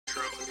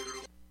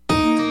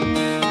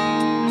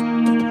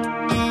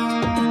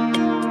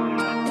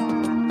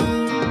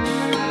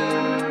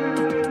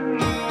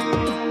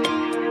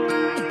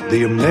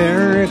The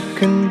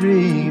American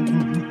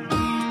dream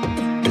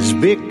has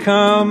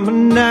become a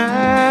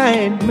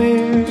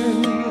nightmare.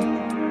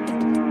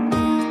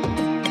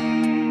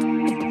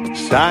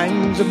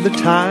 Signs of the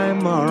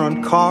time are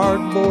on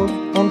cardboard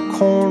on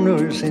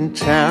corners in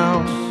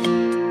town.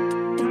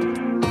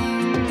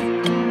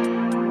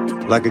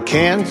 Like a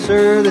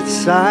cancer that's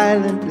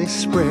silently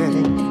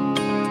spreading,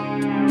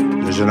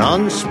 there's an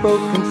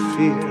unspoken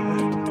fear.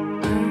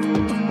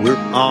 We're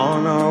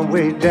on our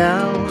way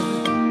down.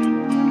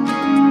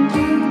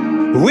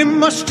 We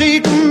must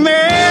take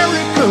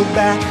America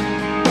back.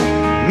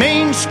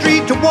 Main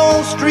Street to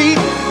Wall Street,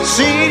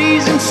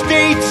 cities and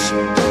states,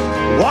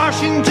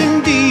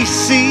 Washington,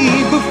 D.C.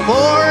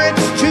 Before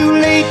it's too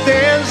late,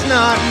 there's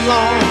not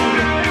long.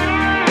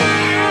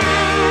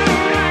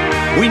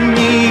 We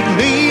need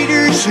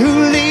leaders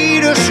who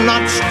lead us,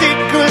 not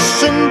stick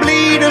us and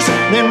bleed us,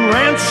 then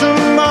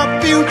ransom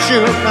our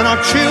future and our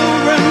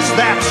children's,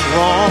 that's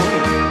wrong.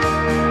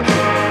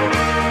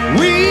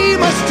 We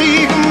must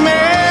take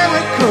America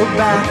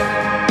back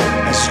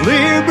as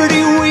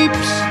liberty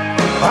weeps,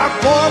 our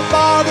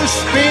forefathers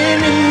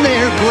spin in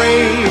their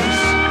graves.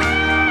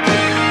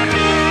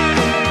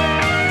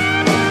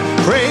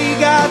 Pray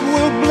God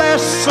will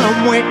bless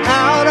some way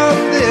out of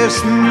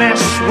this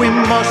mess. We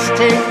must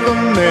take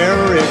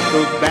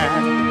America back.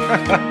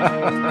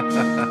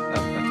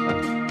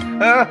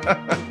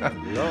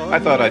 I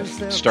thought I'd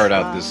start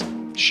out this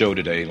show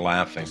today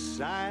laughing.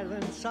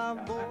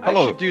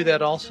 Hello. I should do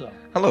that also.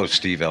 Hello,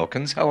 Steve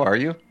Elkins. How are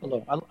you?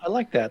 Hello. I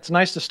like that. It's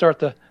nice to start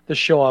the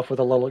show off with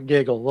a little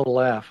giggle, a little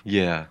laugh.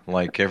 Yeah,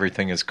 like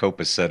everything is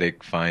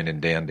copacetic, fine,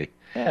 and dandy.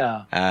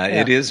 Yeah.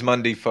 It is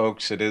Monday,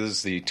 folks. It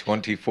is the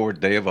 24th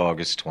day of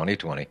August,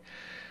 2020. A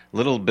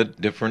little bit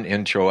different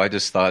intro. I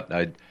just thought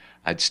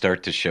I'd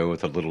start the show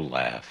with a little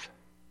laugh.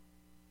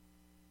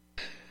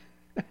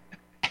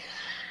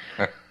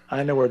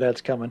 I know where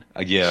that's coming.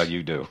 Yeah,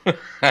 you do.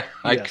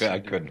 I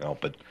couldn't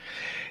help it.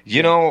 You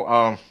Yeah.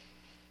 know,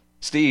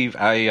 Steve,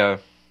 I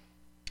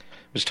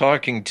was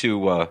talking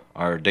to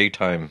our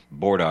daytime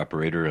board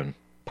operator and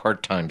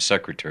part-time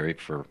secretary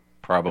for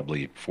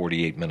probably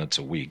 48 minutes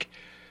a week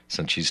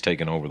since she's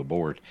taken over the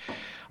board,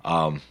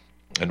 in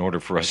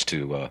order for us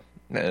to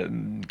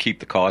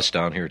keep the costs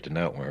down here at the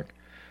network.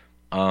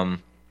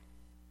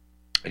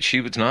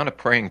 She was not a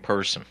praying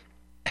person.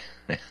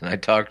 And I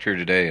talked to her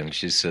today, and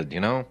she said,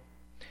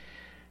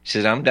 she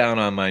said, I'm down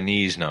on my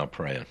knees now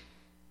praying.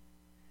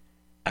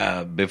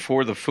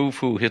 Before the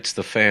foo-foo hits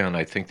the fan,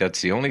 I think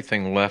that's the only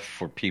thing left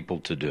for people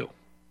to do.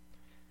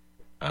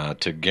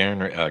 To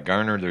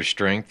garner their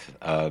strength.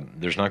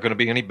 There's not going to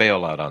be any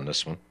bailout on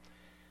this one.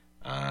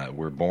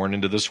 We're born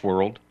into this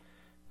world.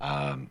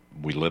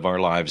 We live our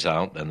lives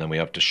out, and then we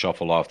have to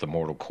shuffle off the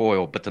mortal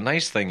coil. But the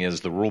nice thing is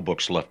the rule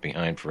book's left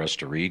behind for us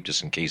to read,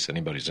 just in case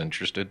anybody's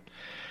interested.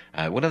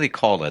 What do they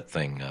call that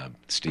thing,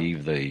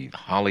 Steve? The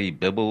Holly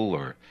Bible,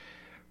 or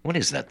what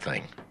is that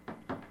thing?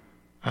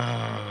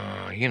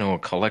 A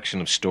collection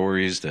of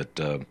stories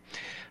that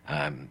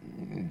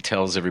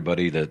tells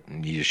everybody that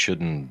you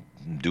shouldn't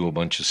do a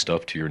bunch of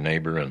stuff to your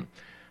neighbor and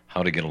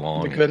how to get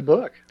along. The good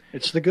book.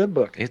 It's the good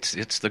book.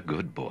 It's the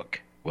good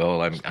book.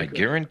 Well, I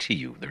guarantee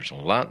you there's a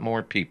lot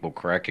more people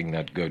cracking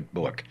that good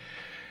book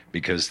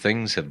because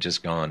things have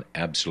just gone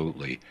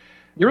absolutely.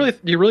 You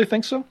really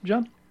think so,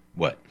 John?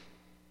 What?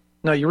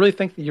 No, you really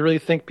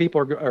think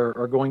people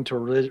are going to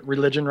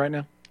religion right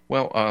now?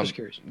 Well, just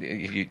curious.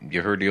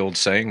 You heard the old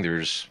saying,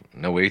 there's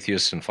no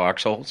atheists in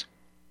foxholes?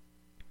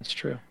 That's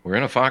true. We're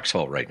in a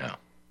foxhole right now.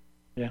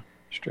 Yeah,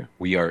 it's true.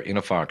 We are in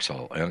a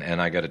foxhole,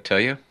 and I got to tell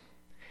you,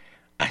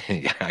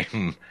 I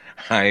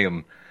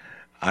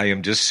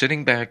am just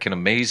sitting back in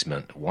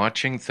amazement,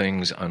 watching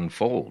things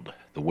unfold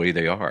the way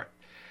they are.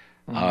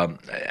 I'll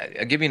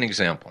give you an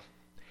example.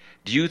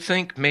 Do you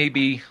think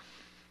maybe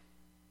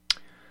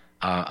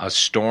a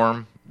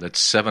storm that's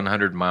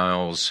 700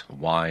 miles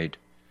wide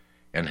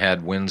and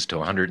had winds to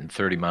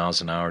 130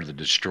 miles an hour that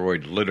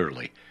destroyed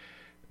literally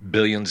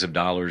billions of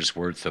dollars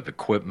worth of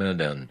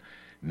equipment and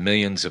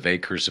millions of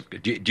acres of...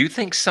 Do you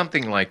think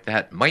something like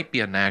that might be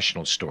a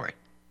national story?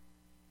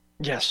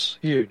 Yes,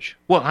 huge.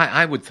 Well,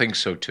 I would think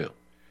so too.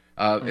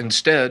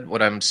 Instead,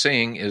 what I'm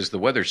seeing is the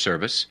Weather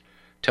Service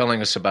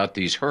telling us about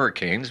these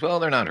hurricanes. Well,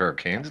 they're not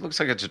hurricanes. It looks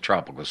like it's a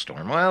tropical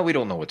storm. Well, we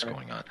don't know what's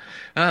going on.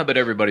 But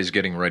everybody's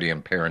getting ready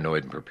and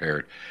paranoid and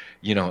prepared.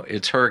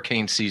 It's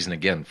hurricane season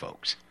again,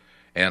 folks.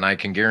 And I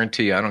can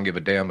guarantee you, I don't give a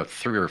damn if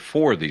 3 or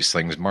 4 of these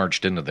things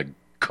marched into the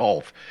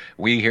Gulf.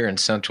 We here in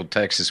Central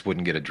Texas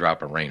wouldn't get a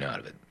drop of rain out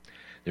of it.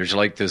 There's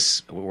like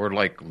this, we're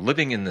like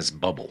living in this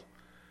bubble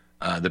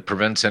that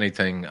prevents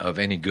anything of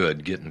any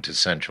good getting to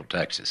Central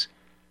Texas.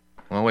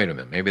 Well, wait a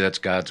minute. Maybe that's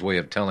God's way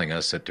of telling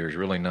us that there's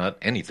really not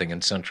anything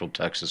in Central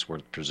Texas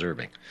worth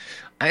preserving.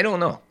 I don't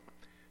know.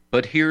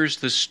 But here's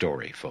the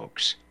story,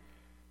 folks.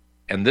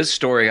 And this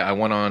story, I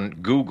went on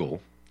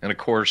Google, and of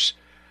course,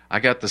 I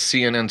got the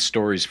CNN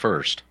stories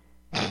first.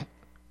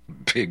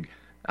 Big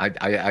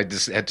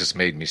That just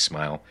made me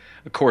smile.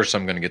 Of course,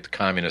 I'm going to get the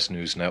Communist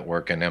News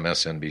Network and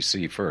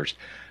MSNBC first.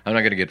 I'm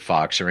not going to get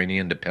Fox or any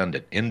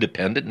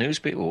independent news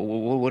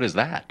people. What is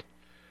that?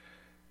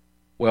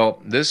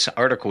 Well, this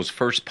article was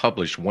first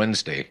published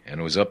Wednesday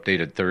and was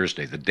updated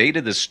Thursday. The date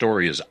of this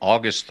story is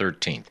August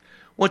 13th.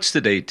 What's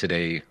the date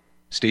today,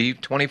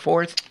 Steve?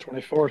 24th?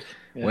 24th.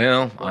 Yeah.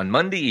 Well, on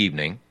Monday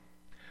evening,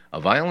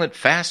 a violent,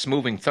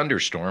 fast-moving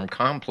thunderstorm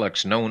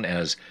complex known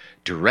as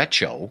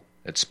derecho,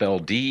 it's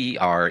spelled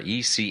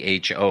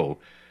Derecho,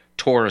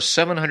 tore a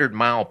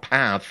 700-mile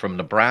path from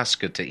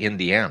Nebraska to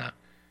Indiana.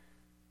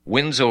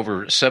 Winds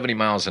over 70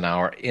 miles an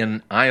hour.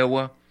 In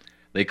Iowa,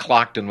 they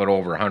clocked in at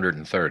over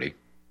 130.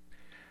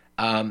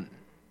 And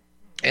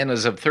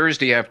as of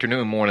Thursday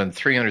afternoon, more than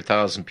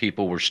 300,000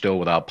 people were still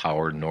without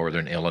power in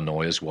northern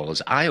Illinois as well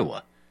as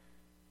Iowa.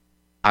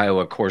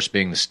 Iowa, of course,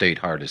 being the state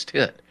hardest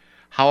hit.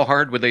 How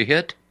hard were they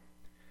hit?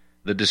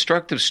 The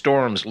destructive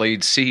storms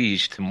laid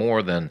siege to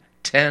more than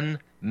 10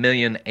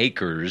 million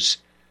acres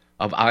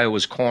of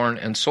Iowa's corn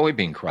and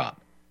soybean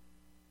crop,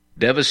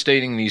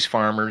 devastating these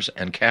farmers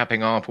and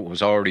capping off what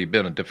was already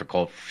been a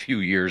difficult few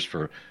years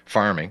for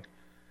farming.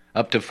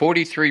 Up to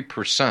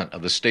 43%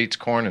 of the state's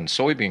corn and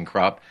soybean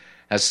crop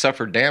has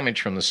suffered damage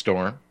from the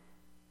storm,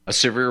 a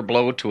severe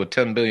blow to a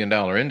 $10 billion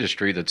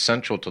industry that's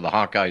central to the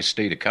Hawkeye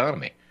state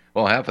economy.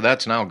 Well, half of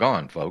that's now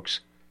gone, folks.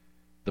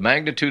 The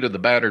magnitude of the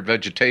battered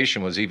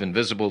vegetation was even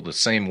visible to the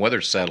same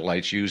weather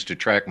satellites used to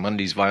track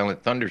Monday's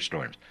violent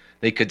thunderstorms.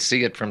 They could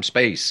see it from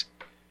space.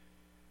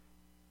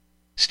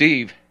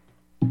 Steve,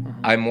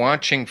 I'm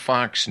watching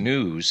Fox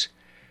News.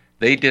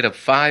 They did a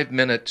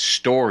 5-minute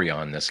story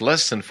on this,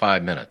 less than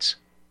 5 minutes.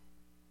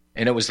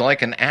 And it was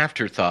like an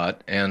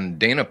afterthought, and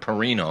Dana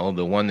Perino,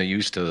 the one that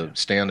used to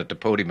stand at the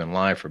podium and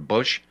lie for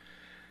Bush,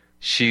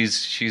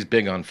 she's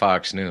big on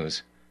Fox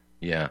News.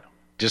 Yeah,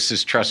 just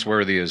as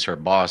trustworthy as her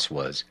boss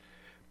was.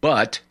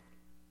 But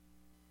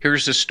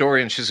here's the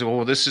story, and she said,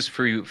 well, this is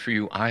for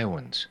you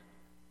Iowans.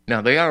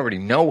 Now, they already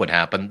know what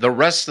happened. The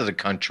rest of the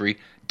country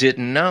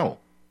didn't know.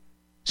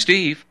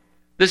 Steve,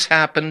 this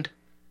happened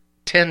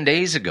 10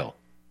 days ago,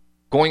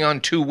 going on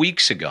 2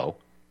 weeks ago,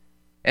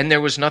 and there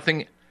was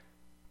nothing.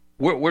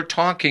 We're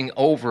talking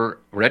over,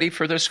 ready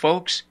for this,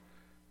 folks?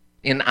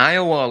 In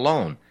Iowa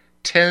alone,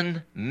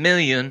 10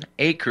 million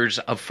acres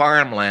of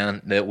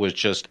farmland that was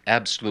just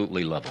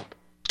absolutely leveled.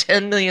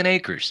 10 million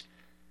acres.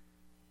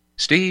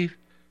 Steve,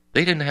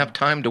 they didn't have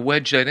time to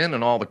wedge that in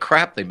and all the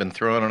crap they've been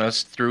throwing on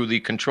us through the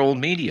controlled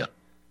media.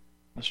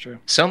 That's true.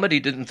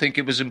 Somebody didn't think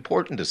it was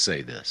important to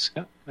say this.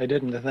 Yeah, they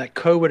didn't. And that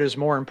COVID is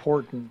more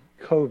important.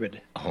 COVID.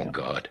 Oh, yeah.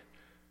 God.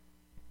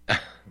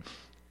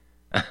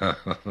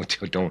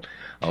 Don't.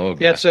 Oh,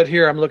 yeah, it said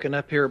here, I'm looking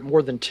up here,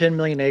 more than 10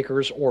 million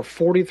acres or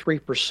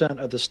 43%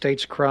 of the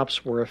state's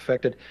crops were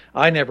affected.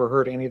 I never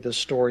heard any of this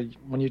story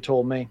when you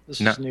told me.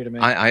 This is new to me.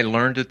 I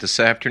learned it this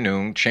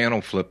afternoon,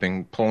 channel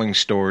flipping, pulling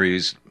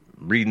stories,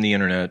 reading the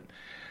internet,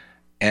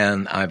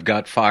 and I've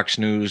got Fox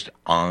News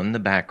on the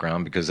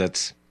background because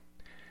that's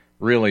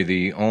really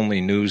the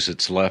only news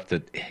that's left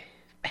that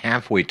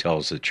halfway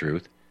tells the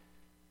truth,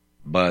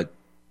 but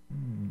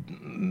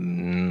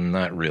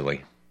not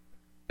really.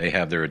 They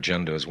have their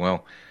agenda as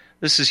well.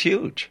 This is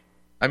huge.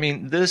 I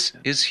mean, this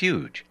is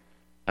huge.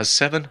 A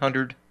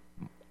 700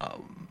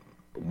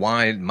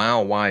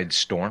 mile wide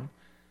storm.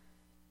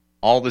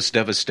 All this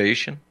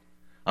devastation.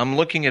 I'm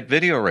looking at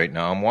video right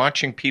now. I'm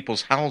watching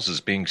people's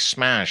houses being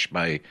smashed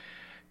by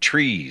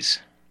trees.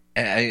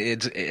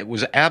 It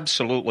was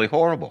absolutely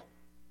horrible.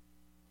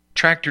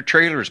 Tractor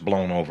trailers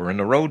blown over in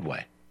the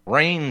roadway.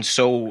 Rain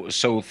so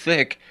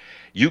thick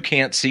you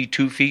can't see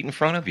 2 feet in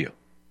front of you.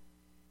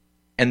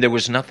 And there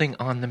was nothing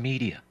on the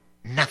media.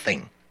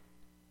 Nothing.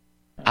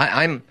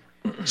 I'm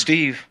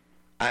Steve,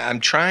 I'm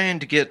trying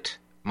to get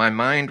my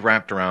mind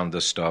wrapped around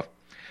this stuff.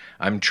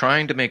 I'm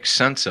trying to make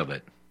sense of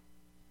it.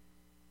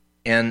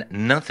 And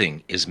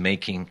nothing is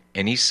making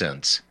any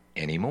sense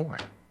anymore.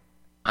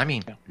 I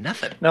mean,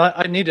 nothing. Now,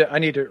 I need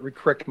to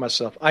correct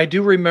myself. I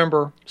do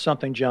remember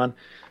something, John,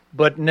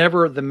 but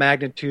never the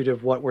magnitude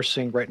of what we're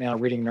seeing right now,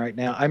 reading right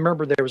now. I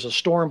remember there was a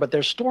storm, but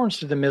there's storms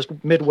through the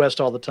Midwest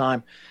all the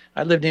time.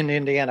 I lived in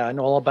Indiana. I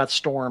know all about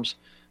storms,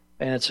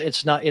 and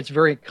it's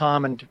very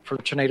common for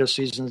tornado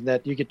seasons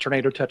that you get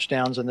tornado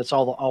touchdowns, and it's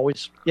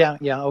always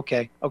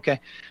okay.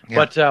 Yeah.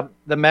 But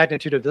the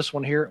magnitude of this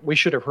one here, we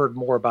should have heard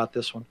more about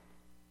this one.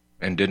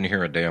 And didn't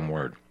hear a damn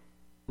word.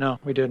 No,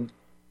 we didn't.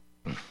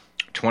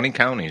 20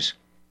 counties.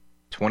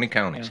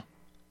 Yeah.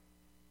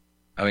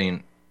 I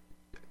mean,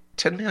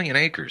 10 million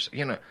acres.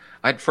 You know,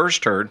 I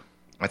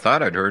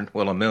thought I'd heard,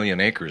 well, 1 million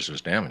acres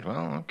was damaged.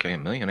 Well, okay,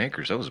 1 million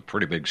acres, that was a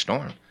pretty big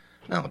storm.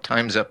 No,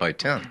 times that by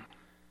 10.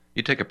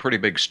 You take a pretty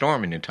big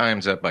storm and you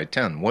times that by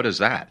 10. What is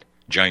that?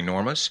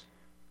 Ginormous?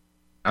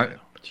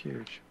 It's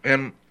huge.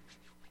 And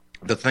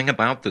the thing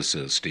about this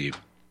is, Steve,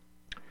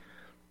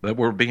 that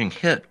we're being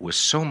hit with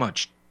so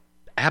much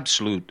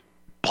absolute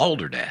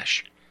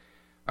balderdash.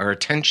 Our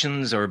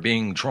attentions are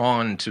being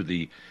drawn to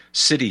the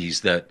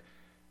cities that,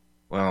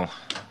 well,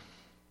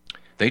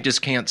 they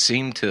just can't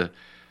seem to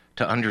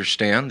to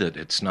understand that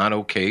it's not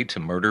okay to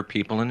murder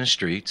people in the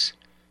streets.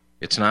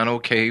 It's not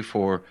okay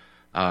for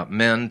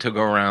men to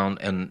go around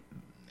and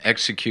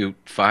execute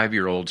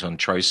 5-year-olds on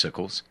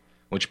tricycles,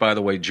 which, by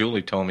the way,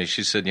 Julie told me,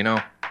 she said,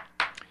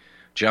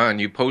 John,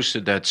 you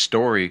posted that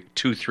story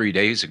 2-3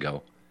 days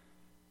ago,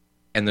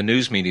 and the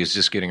news media is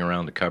just getting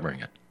around to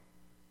covering it.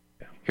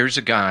 Here's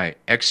a guy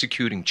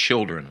executing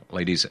children,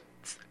 ladies.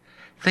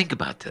 Think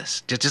about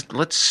this. Just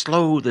let's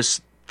slow this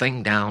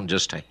thing down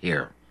just a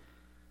hair.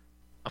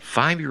 A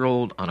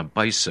 5-year-old on a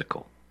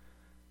bicycle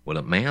with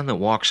a man that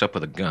walks up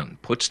with a gun,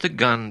 puts the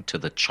gun to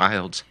the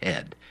child's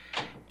head,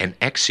 and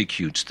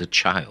executes the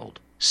child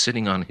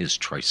sitting on his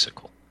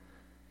tricycle.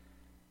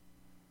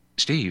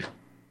 Steve,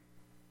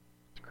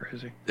 it's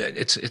crazy.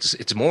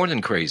 It's more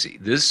than crazy.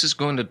 This is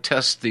going to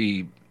test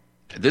the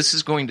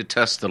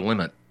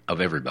limit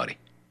of everybody.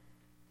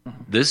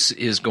 Mm-hmm. This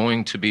is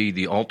going to be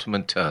the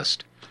ultimate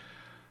test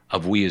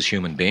of we as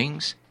human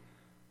beings,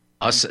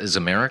 us as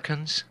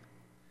Americans.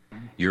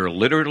 You're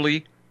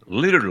literally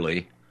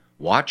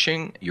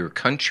watching your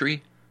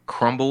country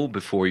crumble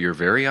before your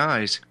very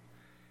eyes.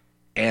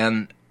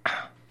 And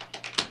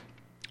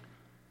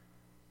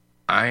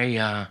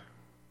I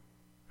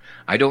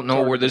don't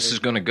know where this is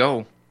going to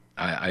go.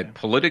 I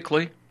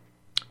politically,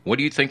 what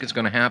do you think is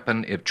going to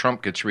happen if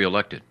Trump gets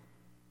reelected?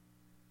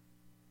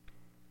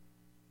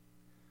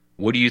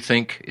 What do you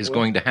think is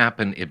going to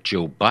happen if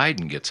Joe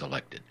Biden gets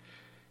elected?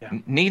 Yeah.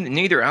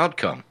 Neither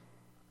outcome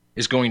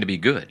is going to be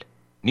good.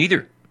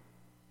 Neither.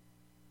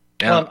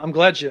 Now, I'm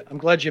glad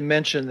you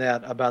mentioned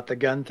that about the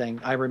gun thing.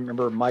 I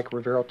remember Mike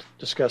Rivera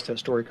discussed that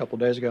story a couple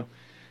of days ago.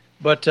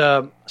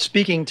 But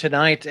speaking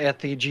tonight at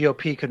the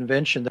GOP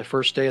convention, the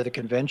first day of the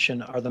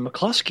convention, are the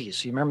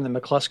McCluskeys. You remember the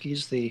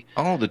McCluskeys, the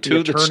two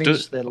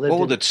attorneys that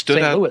lived in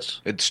St.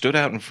 Louis. It stood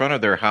out in front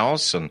of their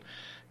house and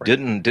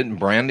didn't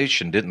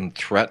brandish and didn't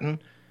threaten,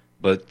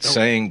 but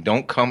saying,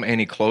 "Don't come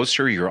any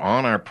closer. You're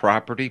on our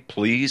property.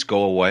 Please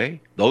go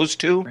away." Those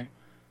two. Right.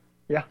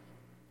 Yeah.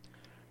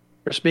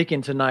 They're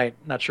speaking tonight.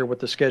 Not sure what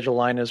the schedule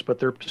line is, but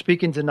they're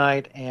speaking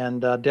tonight,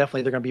 and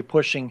definitely they're going to be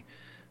pushing.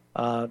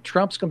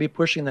 Trump's going to be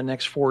pushing the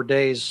next 4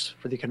 days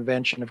for the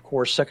convention. Of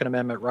course, Second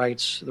Amendment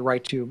rights, the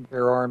right to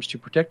bear arms to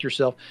protect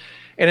yourself.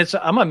 And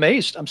I'm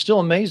amazed. I'm still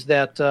amazed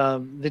that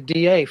the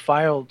DA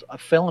filed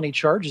felony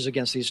charges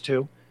against these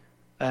two,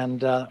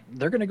 and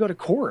they're going to go to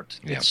court.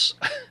 Yeah.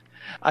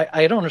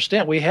 I don't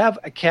understand. We have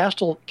a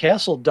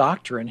castle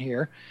doctrine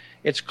here.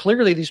 It's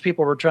clearly these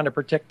people were trying to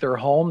protect their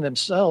home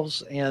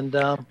themselves, and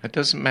it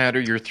doesn't matter.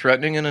 You're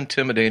threatening and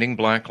intimidating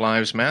Black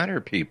Lives Matter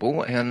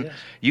people, and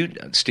yes.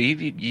 Steve,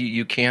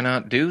 you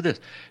cannot do this.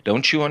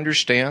 Don't you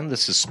understand?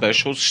 This is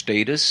special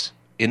status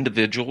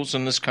individuals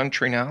in this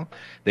country now.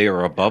 They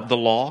are above the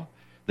law.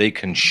 They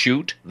can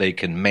shoot. They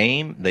can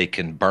maim. They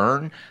can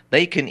burn.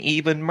 They can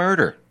even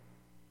murder,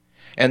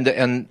 and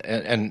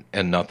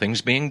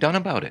nothing's being done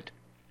about it.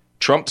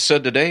 Trump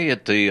said today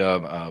at the,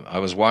 I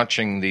was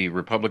watching the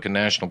Republican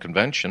National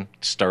Convention,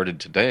 started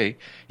today.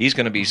 He's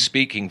going to be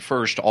speaking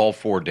first all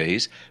 4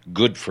 days.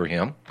 Good for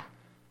him.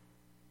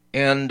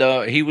 And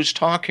he was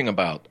talking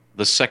about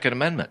the Second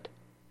Amendment.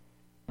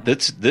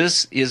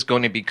 This is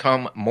going to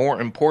become more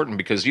important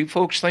because you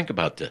folks think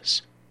about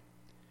this.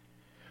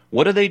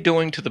 What are they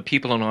doing to the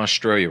people in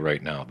Australia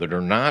right now that are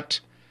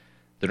not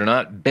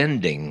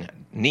bending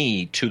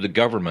knee to the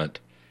government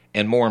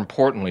and more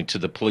importantly to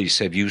the police?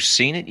 Have you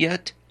seen it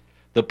yet?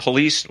 The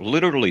police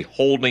literally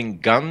holding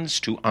guns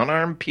to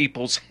unarmed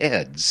people's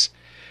heads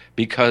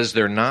because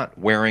they're not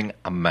wearing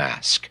a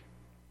mask.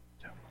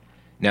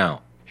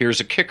 Now, here's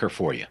a kicker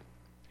for you.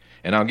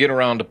 And I'll get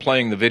around to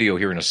playing the video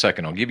here in a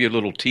second. I'll give you a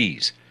little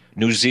tease.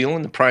 New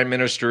Zealand, the Prime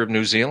Minister of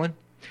New Zealand,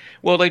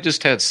 well, they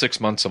just had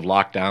 6 months of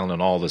lockdown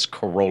and all this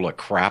Corolla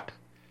crap.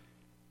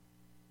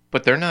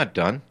 But they're not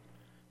done.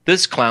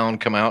 This clown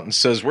come out and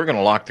says we're going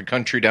to lock the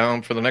country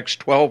down for the next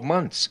 12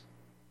 months.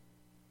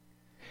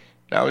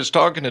 Now, I was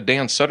talking to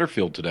Dan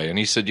Sutterfield today, and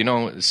he said,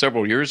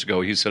 several years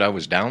ago, he said, I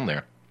was down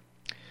there.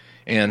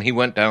 And he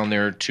went down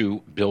there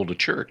to build a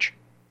church.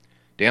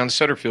 Dan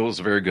Sutterfield is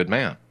a very good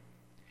man.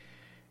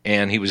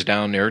 And he was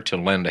down there to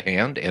lend a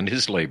hand and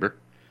his labor.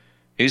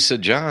 He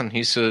said, John,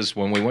 he says,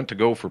 when we went to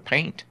go for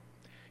paint,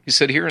 he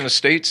said, here in the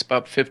States,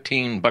 about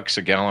 $15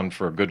 a gallon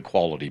for a good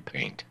quality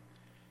paint.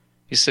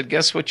 He said,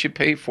 guess what you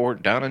pay for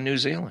it down in New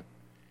Zealand?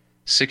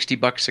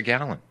 $60 a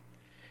gallon.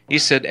 He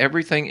said,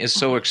 everything is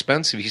so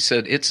expensive. He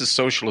said, it's a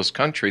socialist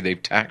country.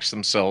 They've taxed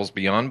themselves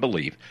beyond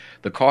belief.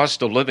 The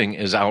cost of living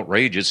is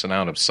outrageous and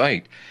out of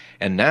sight.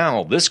 And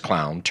now this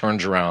clown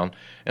turns around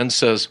and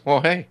says,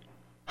 well, hey,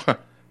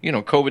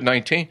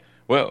 COVID-19,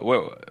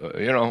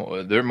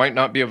 there might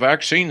not be a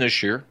vaccine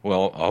this year.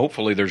 Well,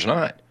 hopefully there's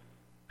not.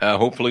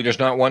 Hopefully there's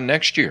not one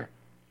next year.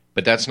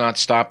 But that's not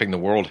stopping the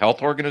World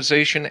Health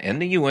Organization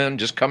and the UN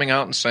just coming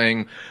out and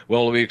saying,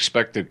 well, we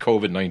expect the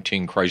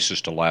COVID-19 crisis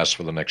to last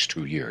for the next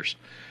 2 years.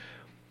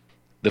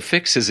 The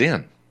fix is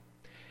in.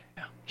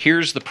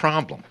 Here's the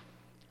problem.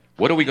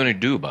 What are we going to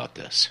do about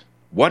this?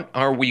 What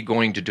are we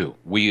going to do?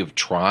 We have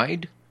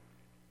tried.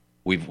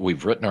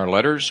 We've written our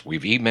letters.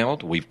 We've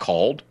emailed. We've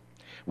called.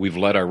 We've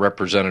let our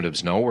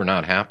representatives know we're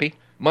not happy.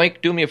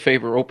 Mike, do me a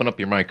favor, open up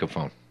your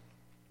microphone.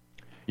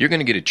 You're going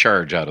to get a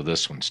charge out of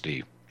this one,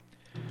 Steve.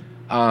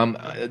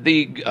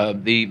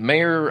 The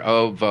mayor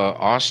of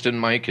Austin,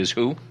 Mike, is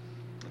who?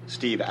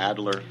 Steve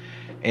Adler.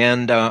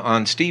 And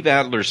on Steve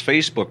Adler's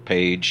Facebook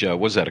page,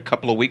 was that a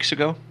couple of weeks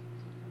ago?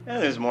 Yeah,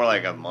 it was more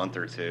like a month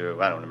or two.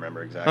 I don't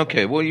remember exactly.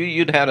 Okay, well,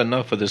 you'd had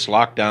enough of this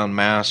lockdown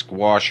mask,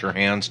 wash your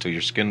hands till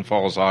your skin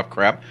falls off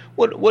crap.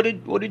 What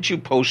did you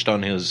post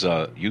on his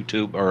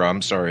YouTube, or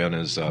I'm sorry, on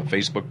his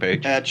Facebook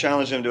page? I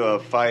challenged him to a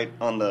fight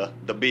on the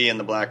B in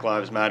the Black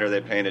Lives Matter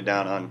they painted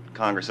down on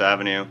Congress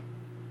Avenue.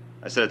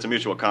 I said it's a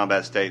mutual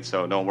combat state,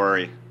 so don't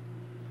worry.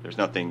 There's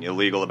nothing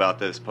illegal about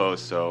this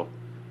post, so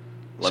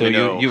let me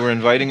know. You were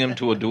inviting him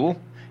to a duel?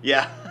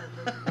 Yeah.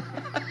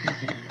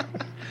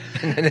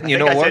 And you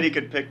know what? I said he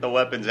could pick the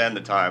weapons and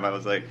the time. I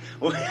was like,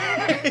 well,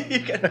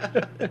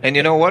 and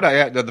you know what?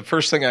 The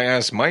first thing I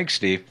asked Mike,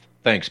 Steve,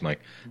 thanks, Mike.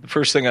 The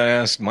first thing I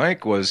asked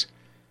Mike was,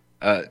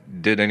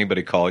 did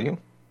anybody call you?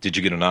 Did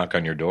you get a knock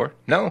on your door?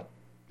 No,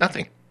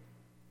 nothing.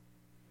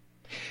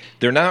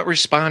 They're not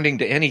responding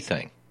to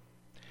anything.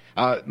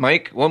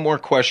 Mike, one more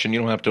question. You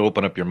don't have to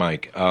open up your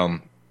mic.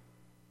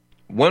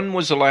 When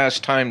was the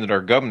last time that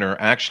our governor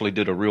actually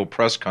did a real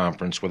press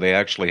conference where they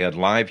actually had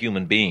live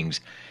human beings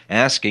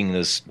asking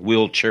this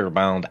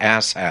wheelchair-bound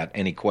asshat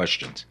any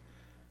questions?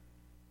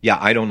 Yeah,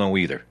 I don't know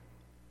either.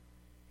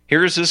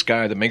 Here's this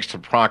guy that makes the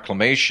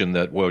proclamation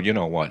that, well, you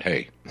know what,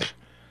 hey,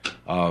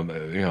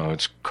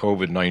 it's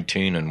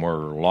COVID-19 and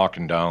we're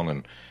locking down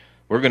and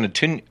we're going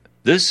to...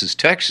 This is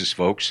Texas,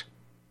 folks.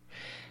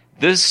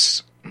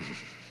 This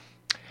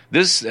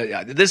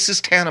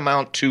is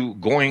tantamount to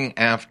going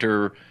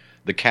after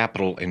the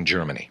capital in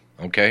Germany,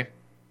 okay,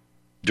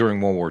 during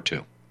World War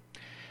II.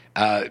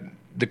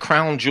 The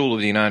crown jewel of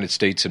the United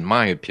States, in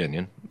my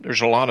opinion,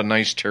 there's a lot of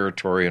nice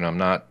territory, and I'm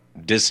not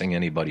dissing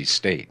anybody's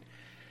state.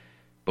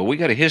 But we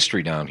got a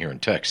history down here in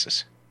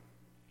Texas.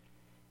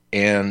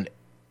 And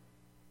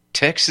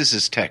Texas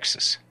is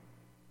Texas.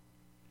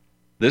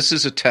 This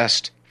is a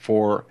test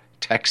for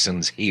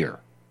Texans here.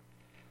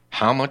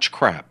 How much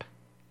crap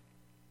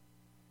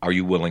are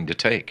you willing to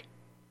take?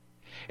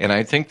 And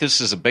I think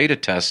this is a beta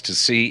test to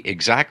see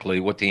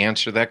exactly what the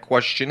answer to that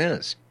question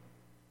is.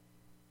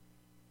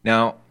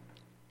 Now,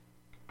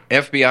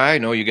 FBI, I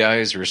know you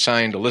guys are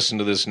assigned to listen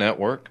to this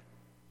network.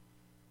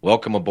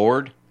 Welcome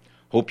aboard.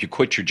 Hope you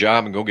quit your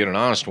job and go get an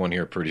honest one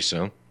here pretty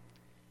soon.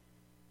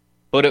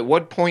 But at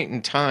what point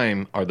in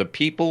time are the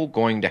people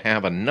going to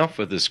have enough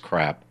of this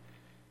crap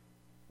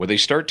where they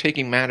start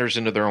taking matters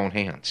into their own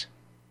hands?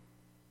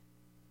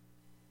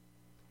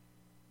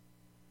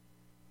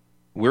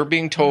 We're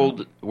being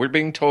told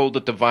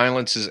that the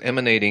violence is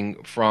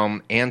emanating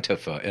from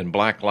Antifa and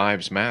Black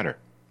Lives Matter.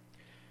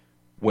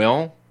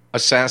 Well,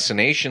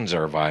 assassinations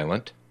are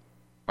violent,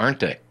 aren't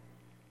they?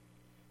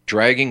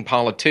 Dragging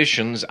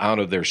politicians out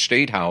of their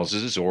state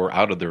houses or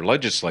out of their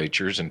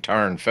legislatures and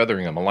tar and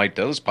feathering them and light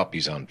those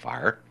puppies on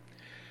fire,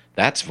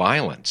 that's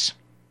violence.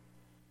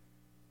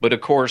 But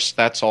of course,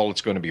 that's all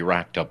it's going to be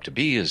racked up to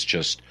be is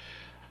just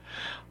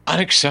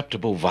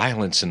unacceptable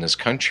violence in this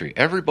country.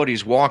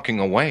 Everybody's walking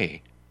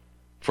away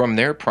from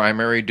their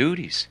primary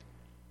duties.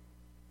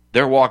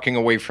 They're walking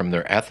away from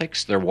their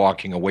ethics. They're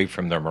walking away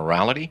from their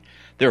morality.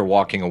 They're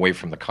walking away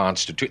from the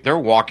Constitution. They're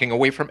walking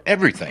away from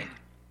everything.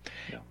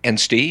 Yeah. And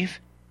Steve,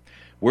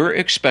 we're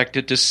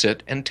expected to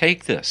sit and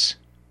take this.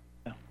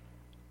 Yeah.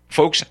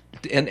 Folks,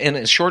 in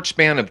a short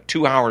span of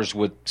 2 hours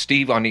with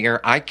Steve on the air,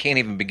 I can't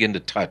even begin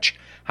to touch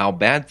how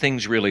bad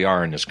things really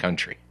are in this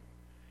country.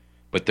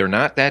 But they're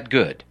not that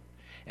good,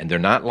 and they're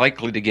not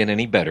likely to get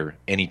any better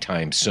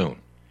anytime soon.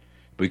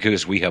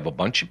 Because we have a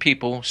bunch of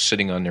people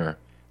sitting on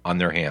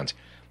their hands.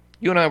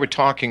 You and I were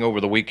talking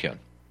over the weekend.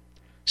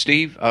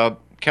 Steve,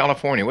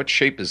 California, what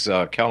shape is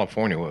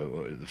California?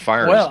 The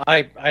fires? Well,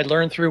 I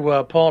learned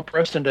through Paul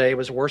Preston today it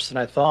was worse than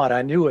I thought.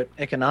 I knew it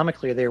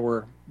economically. They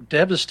were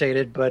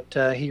devastated, but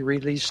he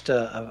released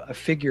a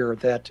figure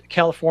that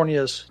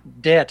California's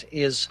debt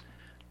is,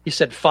 he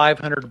said,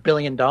 $500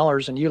 billion,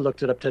 and you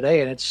looked it up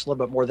today, and it's a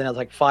little bit more than that,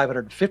 like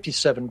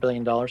 $557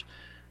 billion.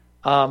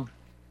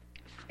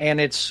 And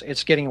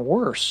it's getting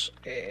worse.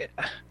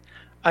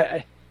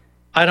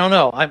 I don't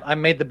know. I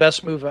made the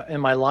best move in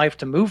my life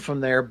to move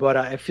from there, but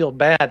I feel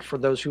bad for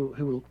those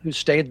who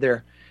stayed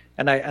there.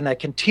 And I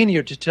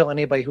continue to tell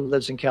anybody who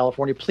lives in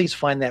California, please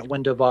find that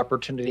window of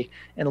opportunity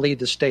and leave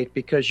the state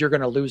because you're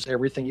going to lose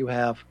everything you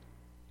have,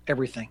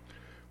 everything.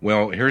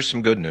 Well, here's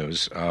some good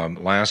news.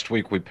 Last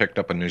week we picked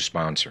up a new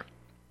sponsor,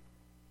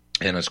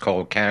 and it's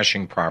called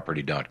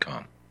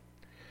cashingproperty.com.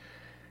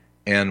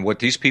 And what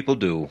these people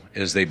do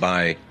is they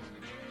buy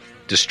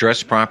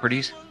distressed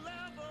properties.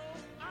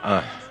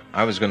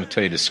 I was going to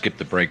tell you to skip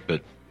the break,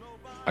 but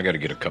I got to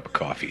get a cup of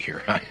coffee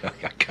here.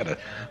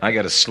 I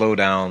got to slow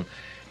down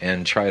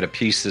and try to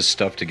piece this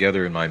stuff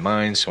together in my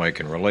mind so I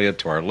can relay it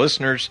to our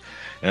listeners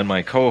and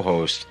my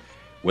co-host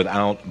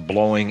without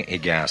blowing a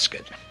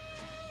gasket.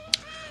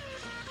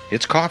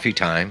 It's coffee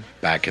time.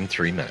 Back in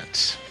 3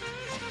 minutes.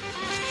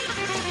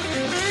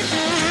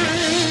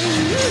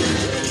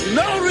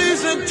 No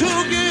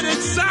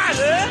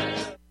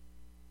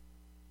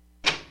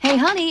Hey,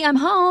 honey, I'm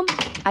home.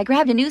 I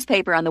grabbed a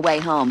newspaper on the way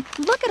home.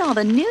 Look at all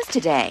the news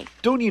today.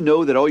 Don't you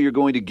know that all you're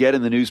going to get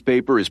in the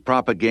newspaper is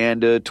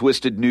propaganda,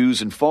 twisted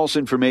news, and false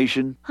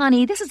information?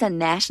 Honey, this is a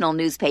national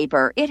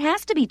newspaper. It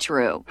has to be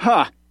true.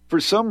 Ha! For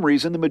some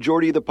reason, the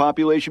majority of the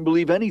population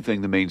believe anything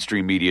the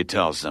mainstream media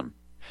tells them.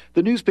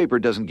 The newspaper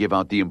doesn't give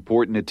out the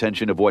important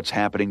attention of what's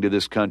happening to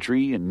this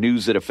country and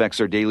news that affects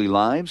our daily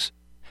lives.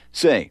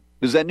 Say,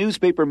 does that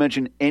newspaper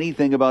mention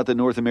anything about the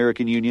North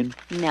American Union?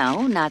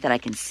 No, not that I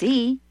can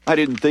see. I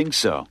didn't think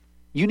so.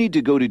 You need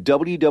to go to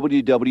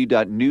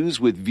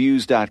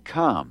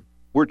www.newswithviews.com,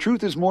 where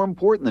truth is more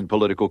important than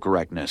political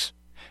correctness.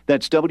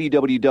 That's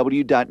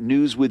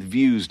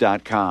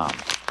www.newswithviews.com.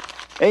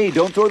 Hey,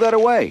 don't throw that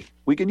away.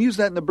 We can use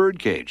that in the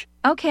birdcage.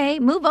 Okay,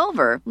 move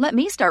over. Let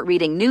me start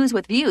reading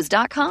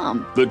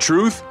newswithviews.com. The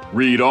truth?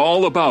 Read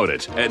all about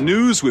it at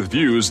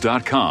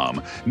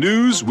newswithviews.com.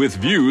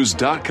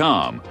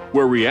 Newswithviews.com,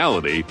 where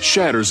reality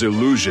shatters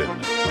illusion.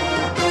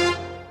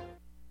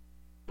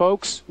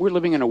 Folks, we're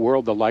living in a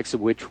world the likes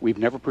of which we've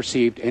never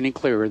perceived any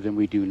clearer than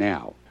we do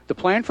now. The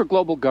plan for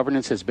global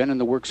governance has been in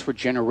the works for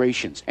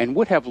generations and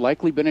would have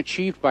likely been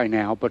achieved by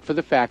now but for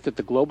the fact that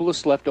the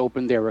globalists left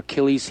open their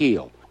Achilles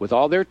heel. With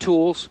all their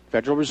tools,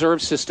 Federal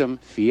Reserve System,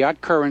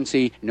 fiat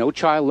currency, no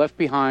child left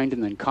behind,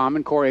 and then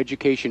Common Core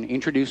education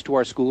introduced to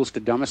our schools to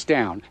dumb us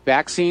down,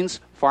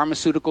 vaccines,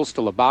 pharmaceuticals to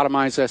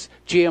lobotomize us,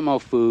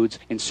 GMO foods,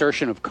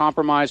 insertion of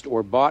compromised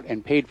or bought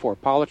and paid for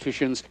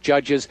politicians,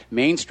 judges,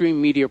 mainstream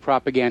media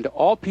propaganda,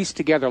 all pieced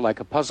together like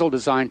a puzzle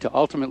designed to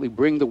ultimately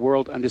bring the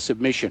world under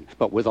submission.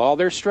 But with all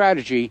their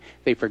strategy,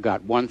 they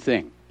forgot one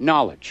thing: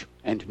 knowledge.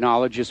 And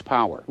knowledge is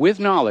power. With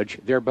knowledge,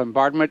 their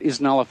bombardment is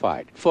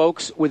nullified.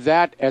 Folks, with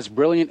that, as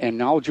brilliant and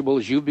knowledgeable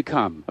as you've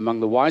become,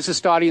 among the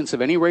wisest audience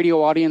of any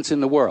radio audience in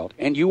the world,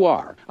 and you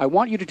are, I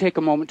want you to take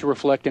a moment to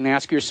reflect and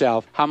ask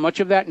yourself, how much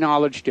of that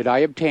knowledge did I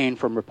obtain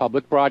from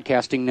Republic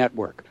Broadcasting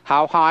Network?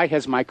 How high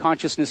has my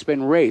consciousness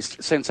been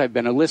raised since I've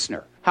been a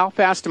listener? How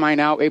fast am I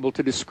now able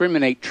to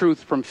discriminate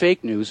truth from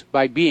fake news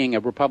by being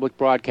a Republic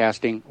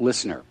Broadcasting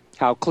listener?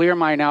 How clear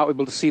am I now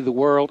able to see the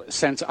world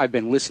since I've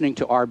been listening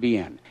to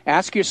RBN?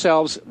 Ask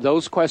yourselves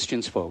those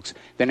questions, folks.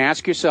 Then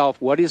ask yourself,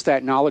 what is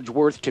that knowledge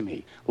worth to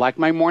me? Like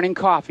my morning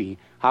coffee,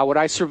 how would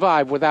I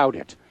survive without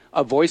it?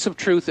 A voice of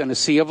truth in a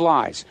sea of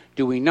lies.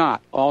 Do we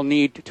not all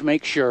need to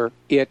make sure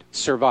it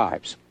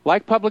survives?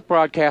 Like public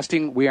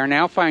broadcasting, we are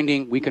now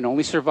finding we can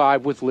only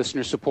survive with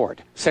listener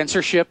support.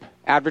 Censorship,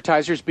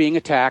 advertisers being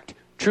attacked,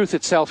 truth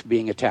itself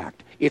being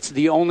attacked. It's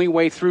the only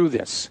way through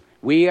this.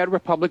 We at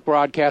Republic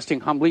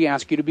Broadcasting humbly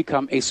ask you to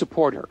become a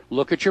supporter.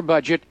 Look at your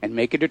budget and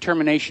make a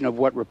determination of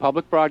what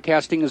Republic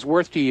Broadcasting is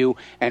worth to you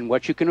and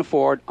what you can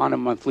afford on a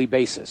monthly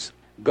basis.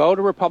 Go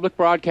to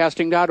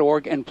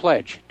republicbroadcasting.org and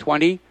pledge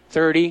 $20,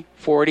 $30,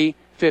 $40,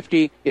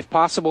 $50, if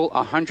possible,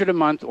 $100 a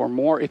month or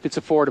more if it's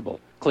affordable.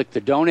 Click the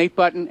donate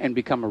button and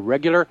become a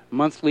regular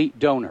monthly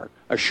donor.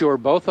 Assure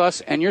both us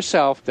and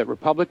yourself that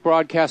Republic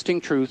Broadcasting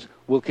truth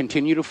will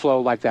continue to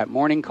flow like that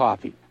morning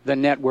coffee. The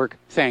network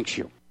thanks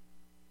you.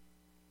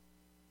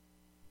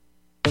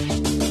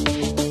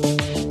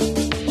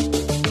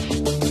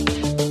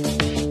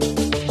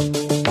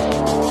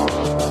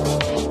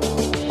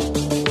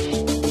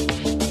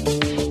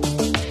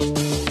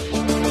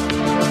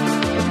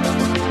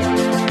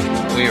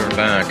 We are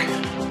back.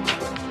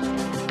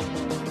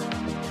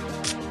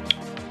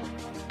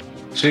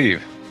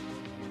 Steve.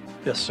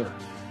 Yes, sir.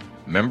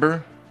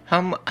 Remember?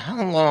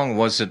 How long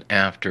was it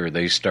after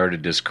they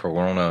started this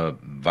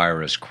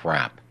coronavirus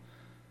crap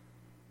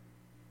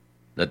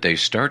that they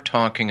start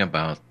talking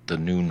about the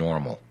new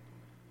normal?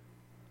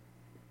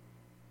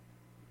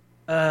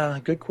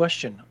 Good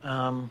question.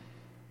 I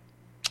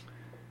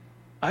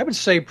would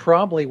say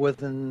probably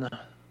within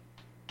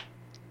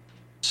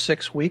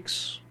 6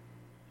 weeks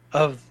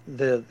of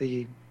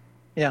the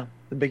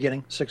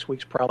beginning, 6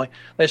 weeks probably.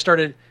 They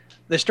started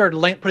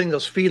putting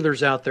those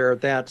feelers out there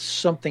that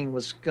something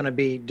was going to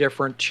be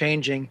different,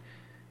 changing,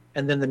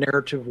 and then the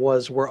narrative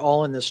was we're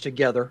all in this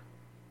together.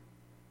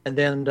 And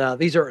then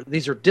these are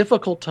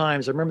difficult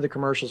times. I remember the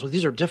commercials. Well,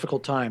 these are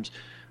difficult times.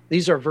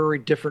 These are very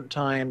different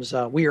times.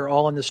 We are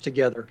all in this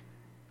together.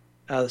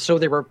 So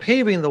they were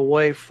paving the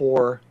way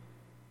for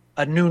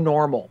a new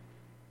normal.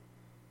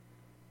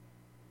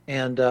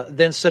 And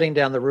then laying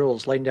down the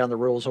rules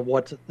of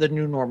what the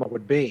new normal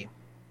would be.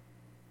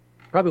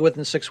 Probably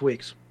within 6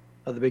 weeks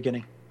of the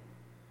beginning.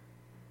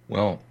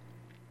 Well,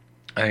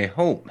 I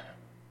hope.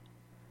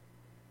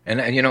 And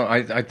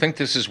I think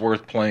this is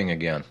worth playing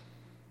again.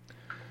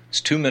 It's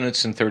 2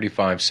 minutes and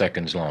 35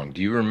 seconds long.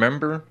 Do you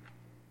remember?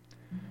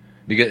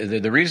 Because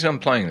the reason I'm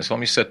playing this, let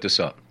me set this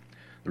up.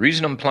 The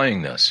reason I'm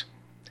playing this,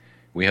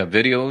 we have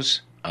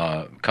videos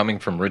coming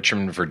from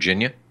Richmond,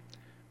 Virginia,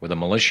 with a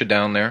militia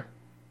down there.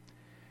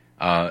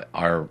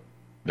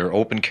 They're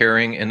open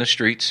carrying in the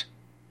streets.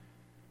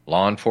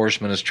 Law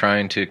enforcement is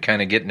trying to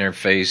kind of get in their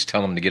face,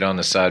 tell them to get on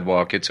the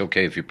sidewalk. It's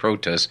okay if you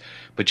protest,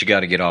 but you got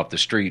to get off the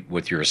street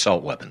with your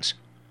assault weapons.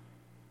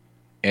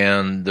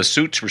 And the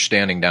suits were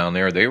standing down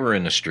there. They were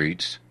in the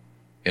streets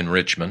in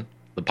Richmond.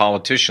 The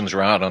politicians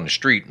are out on the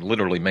street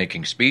literally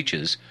making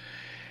speeches.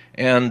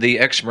 And the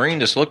ex-Marine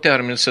just looked at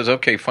him and says,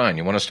 okay, fine,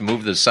 you want us to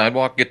move the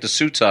sidewalk? Get the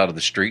suits out of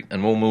the street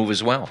and we'll move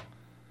as well.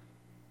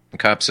 The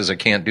cop says, I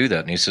can't do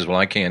that. And he says, well,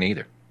 I can't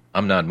either.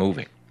 I'm not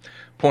moving.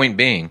 Point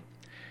being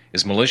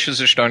is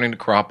militias are starting to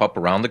crop up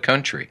around the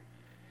country.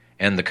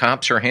 And the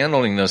cops are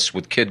handling this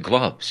with kid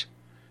gloves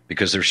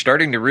because they're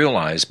starting to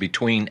realize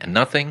between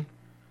nothing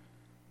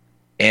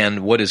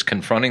and what is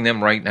confronting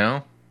them right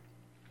now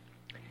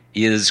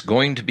is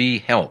going to be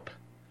help.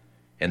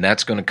 And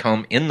that's going to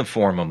come in the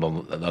form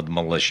of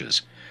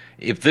militias.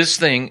 If this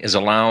thing is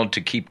allowed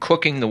to keep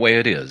cooking the way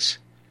it is,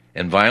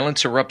 and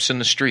violence erupts in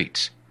the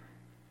streets,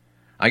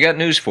 I got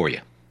news for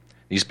you.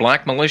 These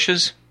black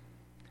militias,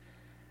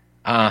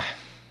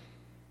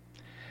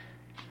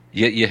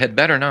 you had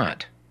better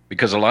not.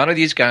 Because a lot of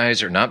these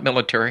guys are not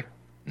military,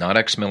 not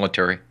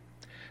ex-military.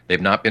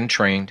 They've not been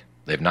trained.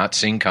 They've not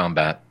seen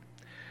combat.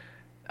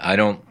 I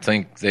don't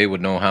think they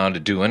would know how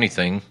to do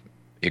anything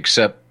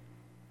except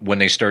when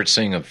they start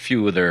seeing a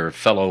few of their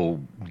fellow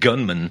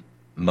gunmen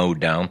mowed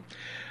down,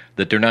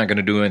 that they're not going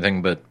to do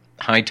anything but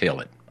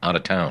hightail it out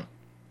of town.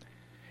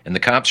 And the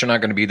cops are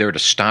not going to be there to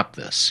stop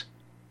this.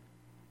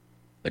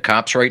 The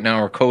cops right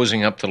now are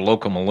cozying up to the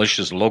local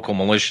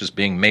militias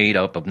being made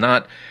up of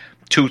not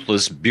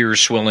toothless,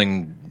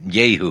 beer-swilling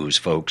yahoos,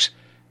 folks.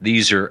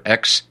 These are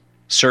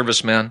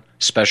ex-servicemen,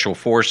 special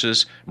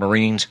forces,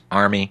 Marines,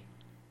 Army.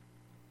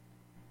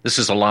 This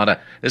is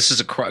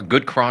a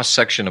good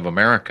cross-section of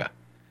America.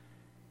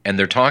 And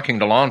they're talking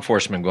to law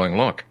enforcement going,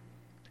 look,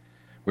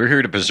 we're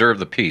here to preserve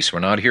the peace. We're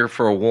not here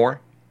for a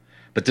war.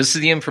 But this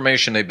is the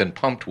information they've been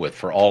pumped with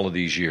for all of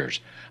these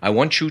years. I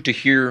want you to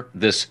hear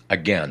this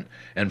again.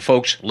 And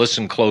folks,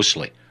 listen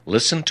closely.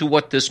 Listen to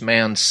what this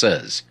man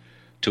says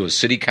to a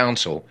city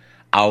council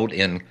out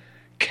in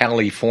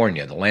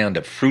California, the land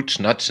of fruits,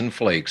 nuts, and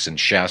flakes in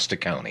Shasta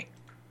County.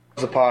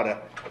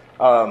 Zapata.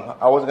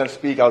 I wasn't going to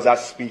speak. I was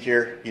asked to speak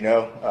here,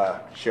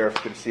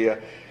 Sheriff, good to see you.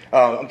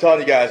 I'm telling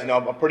you guys,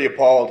 I'm pretty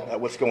appalled at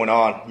what's going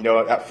on.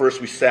 At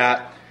first we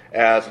sat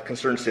as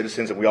concerned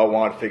citizens and we all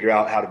wanted to figure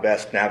out how to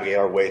best navigate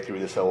our way through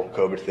this whole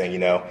COVID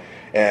thing,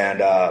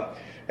 And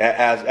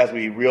as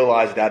we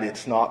realized that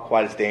it's not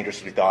quite as dangerous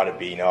as we thought it'd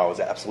be, I was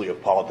absolutely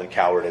appalled at the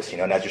cowardice,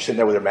 And as you're sitting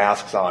there with your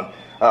masks on,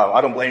 I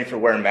don't blame you for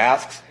wearing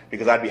masks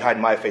because I'd be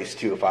hiding my face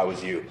too if I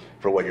was you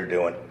for what you're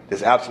doing.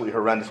 This is absolutely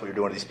horrendous what you're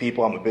doing to these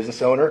people. I'm a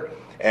business owner,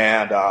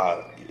 and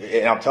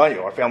I'm telling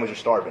you, our families are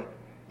starving.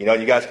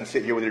 You guys can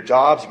sit here with your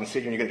jobs. You can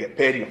sit here and you're going to get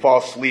paid. You can fall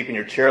asleep in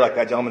your chair like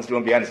that gentleman's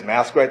doing behind his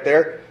mask right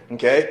there.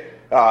 Okay?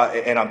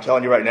 And I'm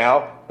telling you right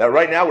now that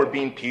right now we're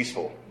being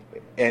peaceful.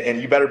 And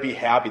you better be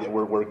happy that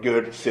we're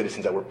good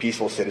citizens, that we're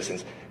peaceful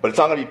citizens. But it's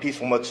not going to be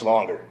peaceful much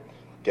longer.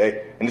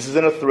 Okay? And this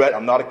isn't a threat.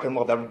 I'm not a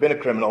criminal. I've never been a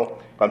criminal.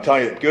 But I'm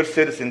telling you that good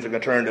citizens are going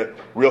to turn into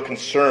real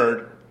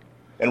concerned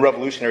and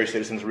revolutionary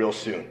citizens real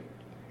soon.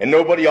 And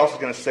nobody else is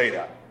going to say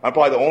that. I'm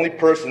probably the only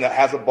person that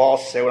has the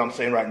balls to say what I'm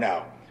saying right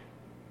now.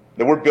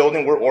 That we're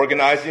building, we're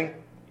organizing,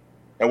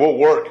 and we'll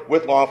work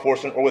with law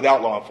enforcement or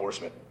without law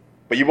enforcement.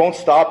 But you won't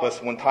stop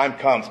us when time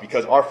comes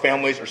because our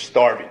families are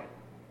starving.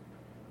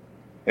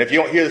 And if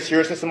you don't hear the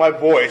seriousness of my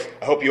voice,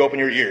 I hope you open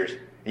your ears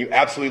and you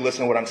absolutely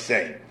listen to what I'm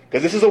saying.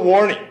 Because this is a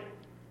warning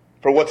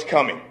for what's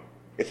coming.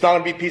 It's not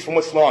going to be peaceful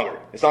much longer.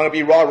 It's not going to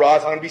be rah-rah.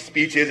 It's not going to be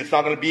speeches. It's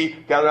not going to be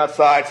gathered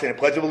outside saying a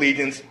Pledge of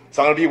Allegiance. It's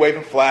not going to be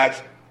waving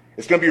flags.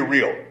 It's going to be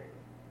real.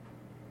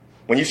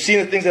 When you've seen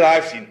the things that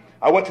I've seen,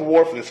 I went to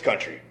war for this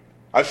country.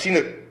 I've seen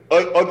the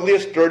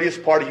ugliest,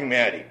 dirtiest part of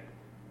humanity.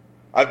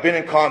 I've been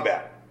in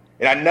combat,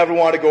 and I never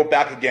want to go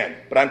back again.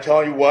 But I'm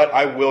telling you what,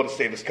 I will to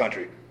save this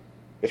country.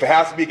 If it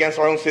has to be against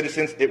our own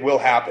citizens, it will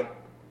happen.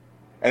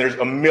 And there's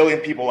a million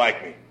people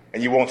like me,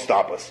 and you won't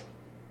stop us.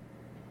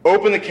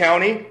 Open the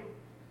county.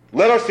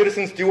 Let our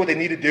citizens do what they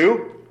need to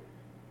do.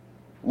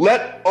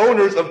 Let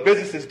owners of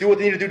businesses do what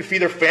they need to do to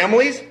feed their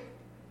families.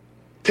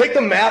 Take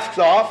the masks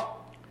off.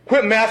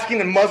 Quit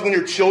masking and muzzling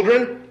your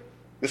children.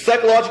 The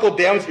psychological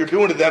damage you're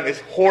doing to them is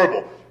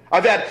horrible.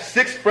 I've had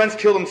 6 friends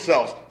kill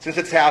themselves since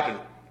it's happened.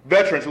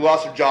 Veterans who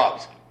lost their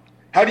jobs.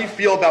 How do you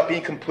feel about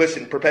being complicit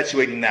in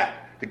perpetuating that?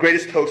 The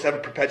greatest hoax ever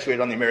perpetuated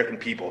on the American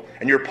people,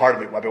 and you're part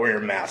of it by wearing your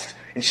masks.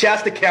 In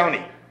Shasta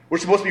County, we're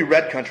supposed to be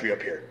red country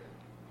up here.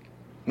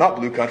 Not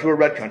blue country, we're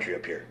red country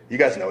up here. You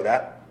guys know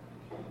that.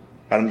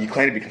 You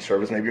claim to be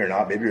conservatives, maybe you're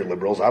not, maybe you're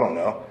liberals, I don't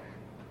know.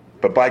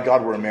 But by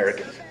God, we're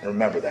Americans, and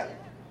remember that.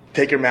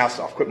 Take your masks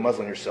off, quit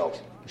muzzling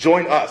yourselves.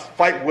 Join us,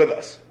 fight with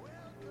us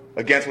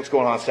against what's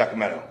going on in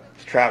Sacramento.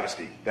 It's a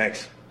travesty.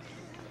 Thanks.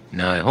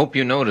 Now, I hope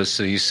you notice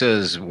that he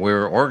says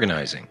we're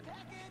organizing.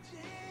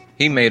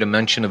 He made a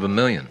mention of 1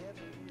 million.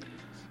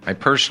 I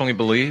personally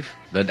believe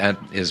that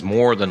is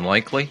more than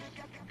likely.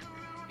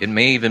 It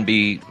may even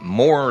be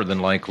more than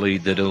likely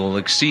that it will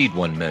exceed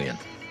 1 million.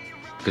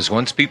 Because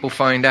once people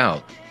find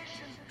out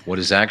what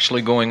is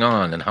actually going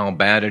on and how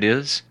bad it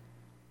is,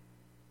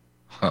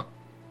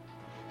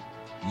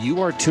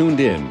 You are tuned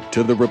in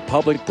to the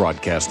Republic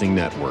Broadcasting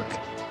Network.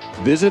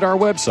 Visit our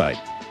website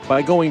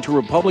by going to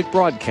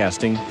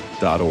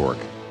republicbroadcasting.org.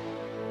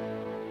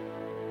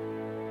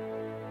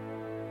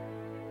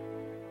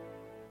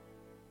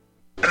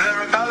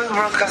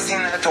 Broadcasting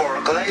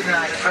Network late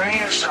night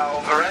premiere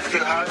show The Red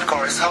Pill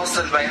Hardcore is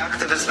hosted by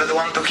activists that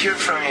want to hear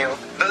from you,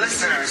 the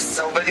listeners.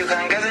 So that you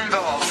can get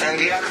involved in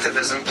the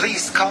activism,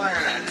 please call in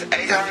at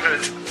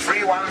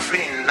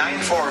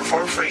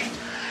 800-313-9443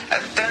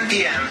 at 10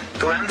 p.m.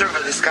 to enter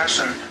the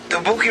discussion. To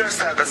book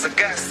yourself as a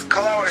guest,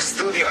 call our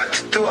studio at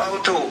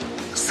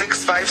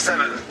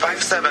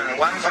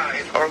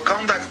 202-657-5715 or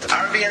contact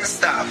RBN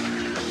staff.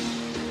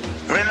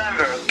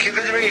 Remember, keep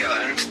it real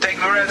and take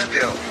the red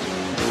pill.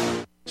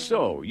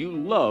 So, you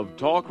love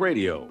talk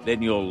radio?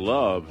 Then you'll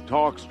love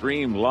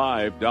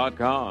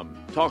TalkStreamLive.com.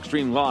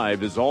 TalkStream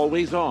Live is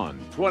always on,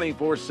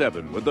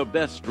 24/7, with the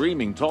best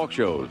streaming talk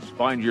shows.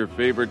 Find your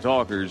favorite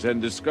talkers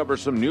and discover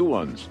some new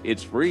ones.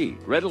 It's free,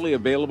 readily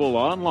available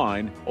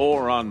online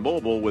or on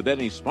mobile with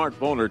any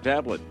smartphone or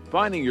tablet.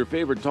 Finding your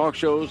favorite talk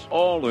shows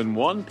all in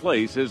one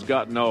place has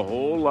gotten a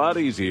whole lot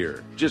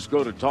easier. Just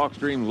go to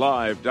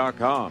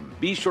TalkStreamLive.com.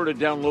 Be sure to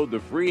download the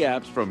free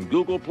apps from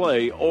Google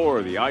Play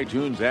or the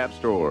iTunes App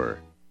Store.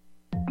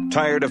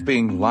 Tired of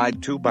being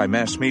lied to by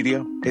mass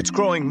media? It's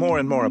growing more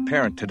and more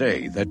apparent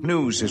today that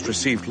news is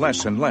received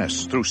less and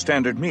less through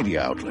standard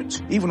media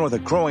outlets. Even with a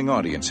growing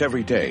audience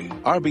every day,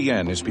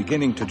 RBN is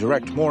beginning to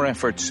direct more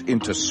efforts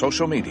into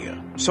social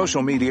media.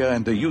 Social media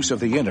and the use of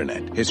the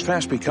internet is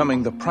fast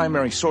becoming the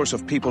primary source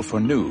of people for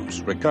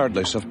news,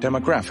 regardless of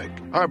demographic.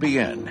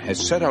 RBN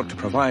has set out to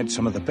provide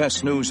some of the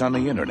best news on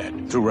the internet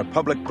through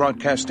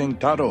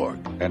republicbroadcasting.org,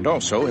 and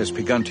also has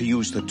begun to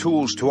use the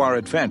tools to our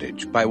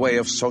advantage by way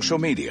of social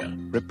media.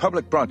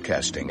 Republic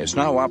Broadcasting is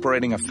now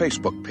operating a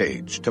Facebook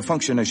page to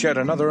function as yet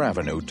another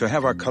avenue to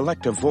have our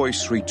collective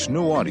voice reach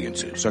new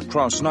audiences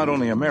across not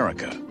only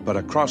America, but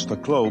across the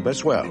globe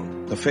as well.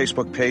 The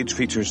Facebook page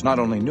features not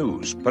only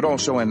news, but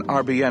also an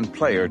RBN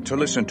player to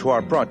listen to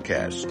our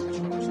broadcast.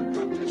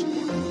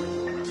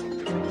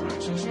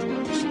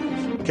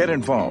 Get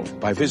involved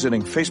by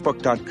visiting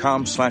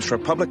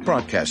facebook.com/Republic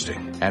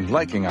Broadcasting and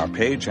liking our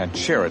page and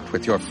share it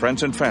with your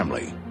friends and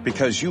family,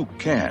 because you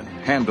can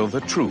handle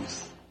the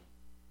truth.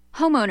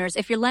 Homeowners,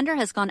 if your lender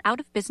has gone out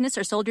of business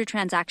or sold your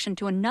transaction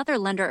to another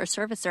lender or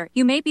servicer,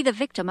 you may be the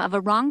victim of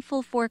a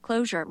wrongful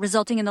foreclosure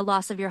resulting in the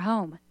loss of your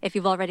home. If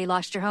you've already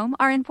lost your home,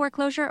 are in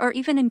foreclosure, or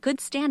even in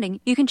good standing,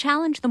 you can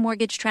challenge the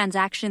mortgage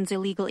transaction's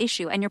illegal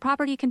issue and your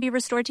property can be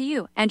restored to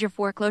you, and your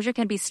foreclosure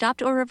can be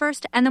stopped or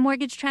reversed and the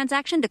mortgage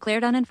transaction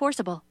declared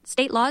unenforceable.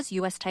 State laws,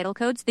 U.S. title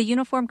codes, the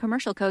Uniform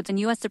Commercial Codes, and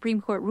U.S.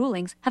 Supreme Court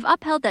rulings have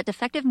upheld that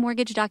defective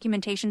mortgage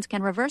documentations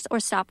can reverse or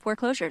stop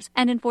foreclosures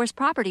and enforce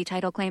property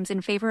title claims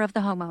in favor of the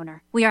homeowner.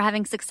 We are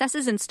having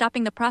successes in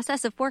stopping the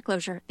process of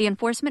foreclosure, the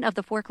enforcement of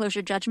the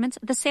foreclosure judgments,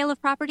 the sale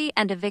of property,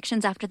 and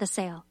evictions after the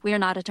sale. We are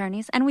not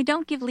attorneys, and we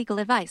don't give legal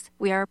advice.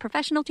 We are a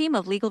professional team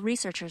of legal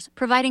researchers,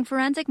 providing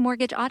forensic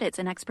mortgage audits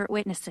and expert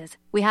witnesses.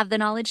 We have the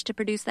knowledge to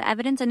produce the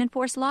evidence and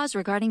enforce laws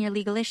regarding your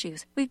legal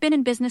issues. We've been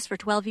in business for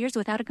 12 years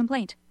without a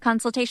complaint.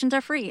 Consultations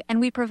are free,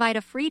 and we provide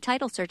a free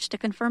title search to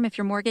confirm if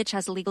your mortgage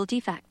has legal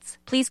defects.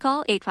 Please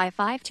call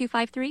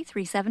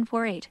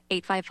 855-253-3748.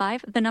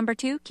 855, the number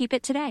 2, keep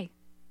it today.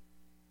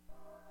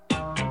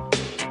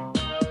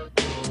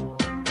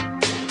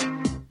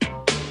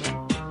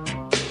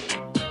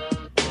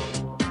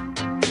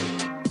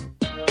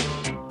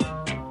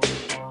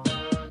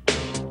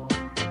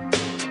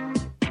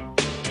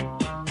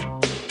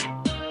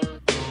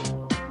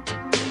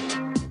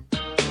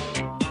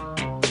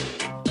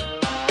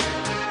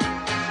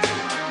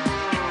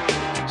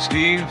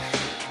 Steve,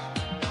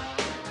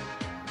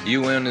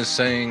 UN is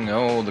saying,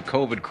 the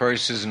COVID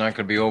crisis is not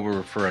going to be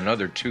over for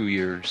another 2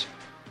 years.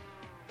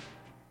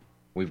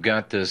 We've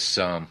got this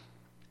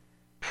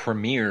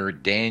Premier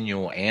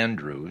Daniel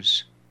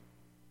Andrews.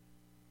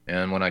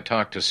 And when I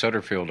talked to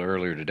Sutterfield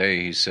earlier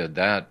today, he said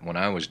that when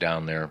I was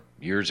down there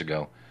years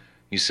ago,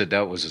 he said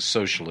that was a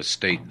socialist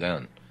state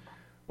then.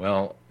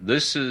 Well,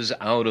 this is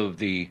out of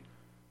the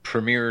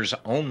Premier's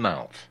own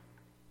mouth.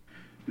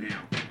 Now,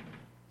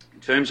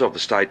 in terms of the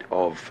state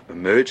of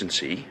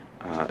emergency,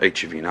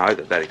 each of you know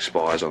that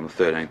expires on the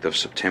 13th of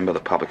September.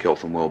 The Public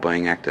Health and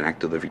Wellbeing Act, an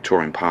act of the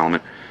Victorian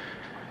Parliament,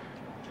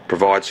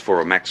 provides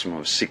for a maximum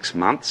of 6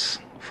 months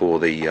for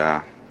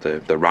the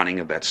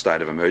running of that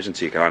state of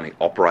emergency. You can only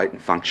operate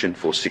and function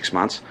for 6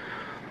 months.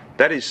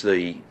 That is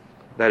the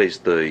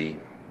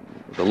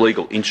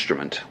legal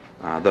instrument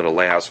that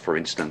allows, for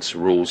instance,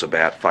 rules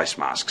about face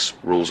masks,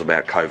 rules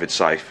about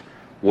COVID-safe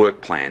work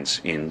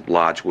plans in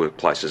large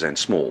workplaces and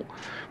small.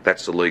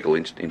 That's the legal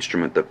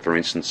instrument that, for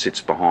instance,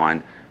 sits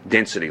behind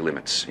density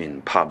limits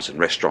in pubs and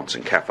restaurants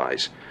and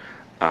cafes,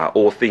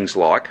 or things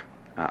like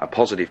a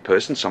positive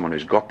person, someone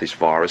who's got this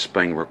virus,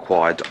 being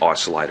required to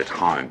isolate at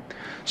home.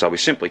 So we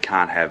simply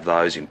can't have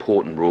those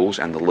important rules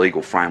and the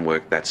legal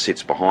framework that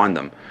sits behind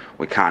them.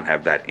 We can't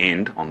have that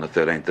end on the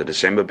 13th of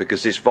December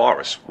because this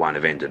virus won't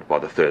have ended by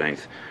the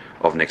 13th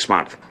of next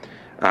month.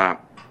 The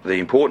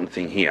important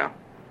thing here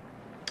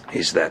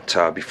is that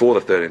before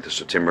the 13th of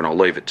September, and I'll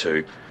leave it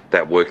to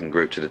that working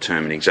group to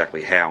determine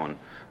exactly how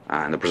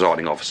and the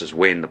presiding officers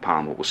when the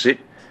Parliament will sit,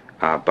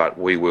 but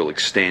we will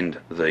extend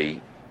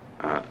the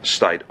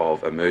state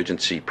of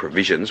emergency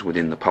provisions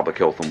within the Public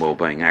Health and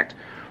Wellbeing Act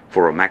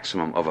for a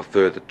maximum of a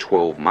further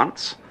 12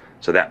 months.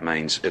 So that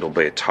means it'll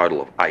be a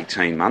total of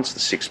 18 months, the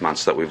 6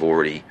 months that we've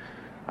already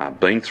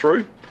been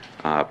through,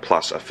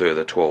 plus a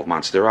further 12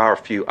 months. There are a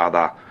few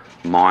other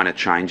minor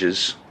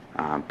changes,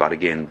 but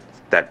again,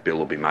 that bill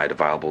will be made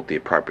available at the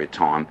appropriate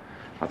time.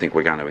 I think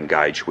we're going to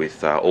engage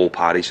with all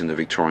parties in the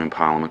Victorian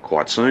Parliament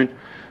quite soon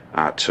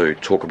to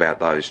talk about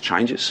those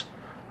changes,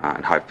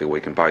 and hopefully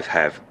we can both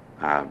have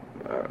a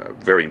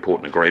very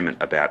important agreement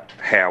about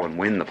how and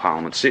when the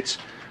Parliament sits,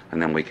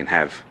 and then we can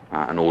have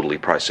an orderly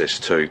process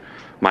to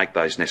make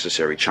those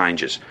necessary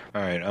changes.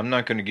 All right, I'm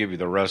not going to give you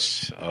the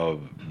rest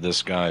of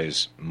this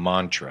guy's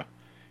mantra,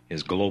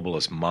 his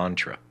globalist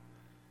mantra.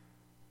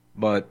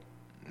 But,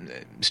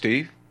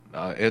 Steve,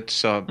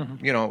 it's,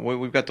 you know,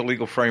 we've got the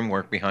legal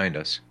framework behind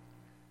us.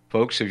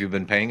 Folks, have you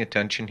been paying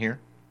attention here?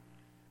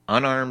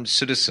 Unarmed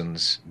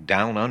citizens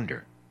down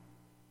under.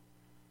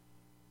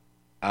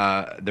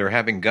 They're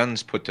having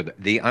guns put to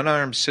the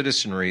unarmed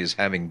citizenry is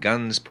having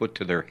guns put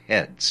to their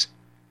heads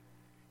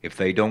if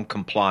they don't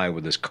comply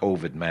with this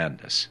COVID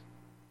madness.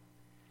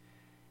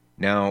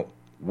 Now,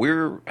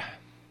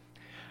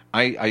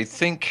 I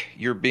think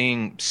you're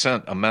being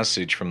sent a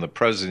message from the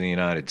President of the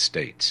United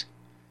States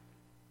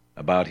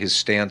about his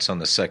stance on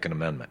the Second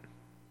Amendment.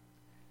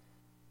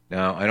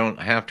 Now, I don't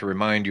have to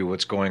remind you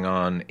what's going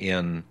on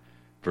in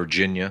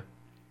Virginia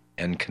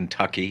and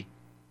Kentucky.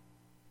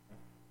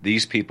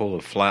 These people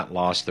have flat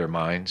lost their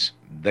minds.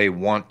 They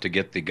want to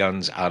get the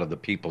guns out of the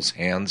people's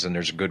hands, and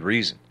there's a good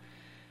reason.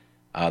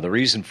 The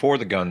reason for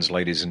the guns,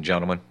 ladies and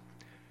gentlemen,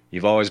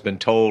 you've always been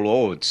told,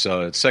 oh, it's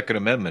Second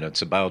Amendment.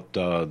 It's about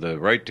the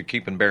right to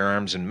keep and bear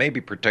arms and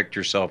maybe protect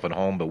yourself at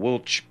home, but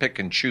we'll pick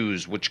and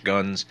choose which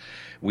guns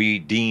we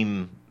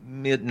deem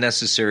it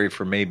necessary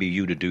for maybe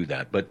you to do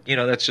that. But, you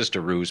know, that's just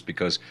a ruse,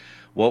 because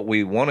what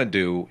we want to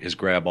do is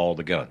grab all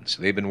the guns.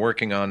 They've been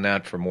working on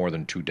that for more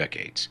than 2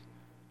 decades.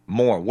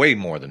 Way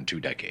more than 2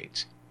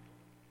 decades.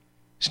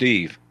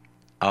 Steve,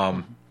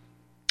 we're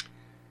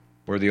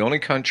the only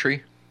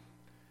country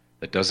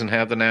that doesn't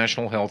have the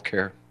national health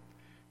care.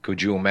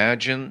 Could you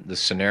imagine the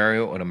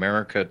scenario in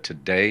America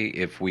today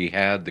if we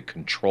had the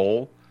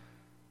control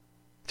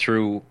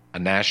through a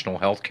national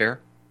health care?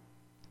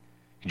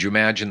 Could you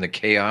imagine the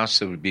chaos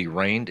that would be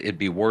reigned? It'd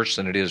be worse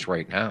than it is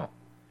right now.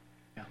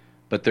 Yeah.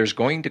 But there's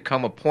going to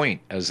come a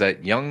point, as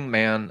that young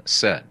man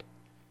said,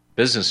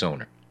 business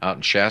owner out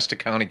in Shasta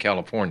County,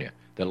 California,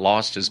 that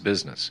lost his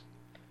business.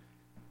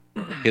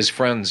 His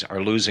friends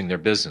are losing their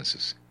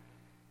businesses.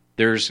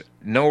 There's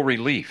no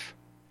relief.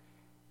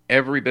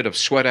 Every bit of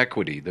sweat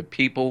equity, the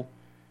people,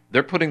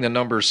 they're putting the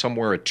number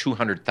somewhere at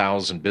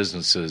 200,000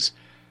 businesses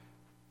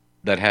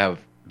that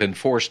have been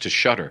forced to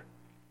shutter.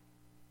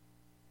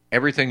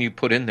 Everything you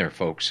put in there,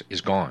 folks,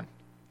 is gone.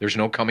 There's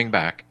no coming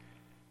back.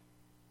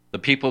 The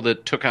people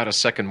that took out a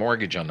second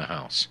mortgage on the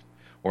house,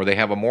 or they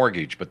have a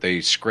mortgage, but they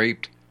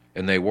scraped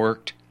and they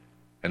worked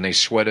and they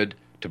sweated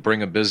to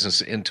bring a business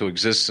into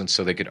existence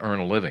so they could earn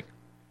a living,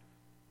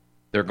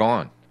 they're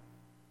gone.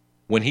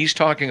 When he's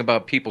talking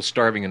about people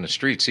starving in the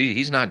streets,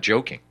 he's not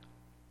joking.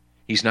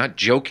 He's not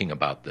joking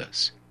about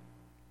this.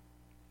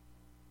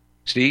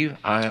 Steve,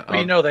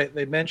 you know,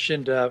 they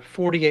mentioned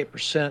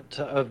 48%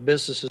 of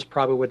businesses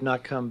probably would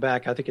not come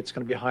back. I think it's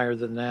going to be higher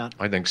than that.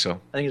 I think so.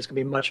 I think it's going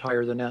to be much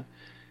higher than that.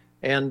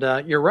 And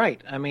you're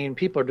right. I mean,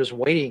 people are just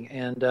waiting.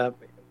 And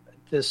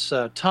this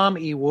Tom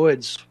E.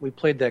 Woods, we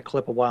played that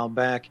clip a while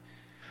back,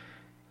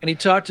 and he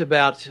talked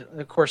about,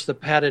 of course, the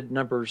padded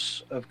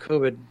numbers of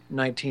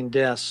COVID-19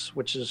 deaths,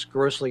 which is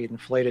grossly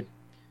inflated.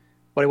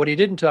 But what he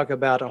didn't talk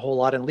about a whole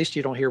lot, and at least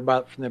you don't hear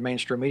about from the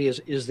mainstream media,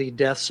 is the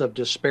deaths of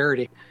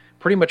disparity.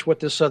 Pretty much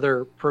what this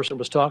other person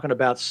was talking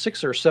about,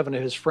 6 or 7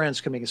 of his friends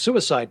committing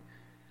suicide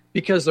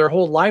because their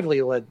whole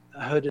livelihood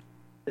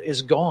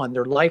is gone.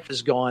 Their life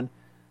is gone.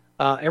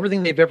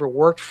 Everything they've ever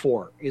worked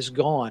for is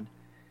gone.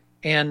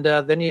 And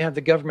then you have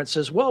the government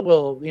says,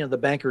 well, you know, the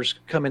bankers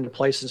come into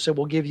place and say,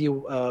 we'll give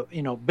you,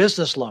 you know,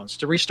 business loans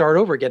to restart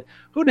over again.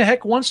 Who the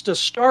heck wants to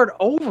start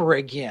over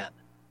again?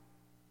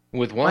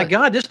 With what? My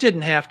God, this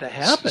didn't have to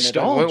happen at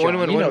all,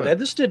 John. You know that.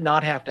 This did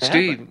not have to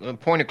happen. Steve, a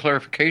point of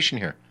clarification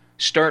here.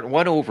 Start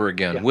what over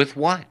again? Yeah. With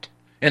what?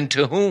 And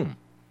to whom?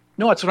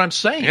 No, that's what I'm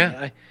saying.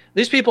 Yeah.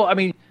 These people, I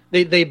mean,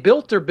 they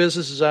built their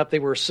businesses up. They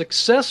were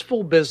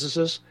successful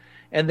businesses.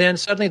 And then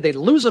suddenly they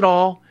lose it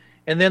all.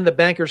 And then the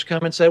bankers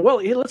come and say, well,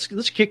 hey, let's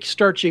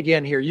kickstart you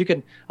again here. You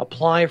can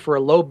apply for a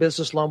low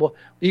business loan. Well,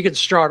 you can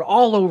start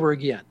all over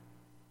again.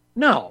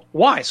 No.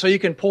 Why? So you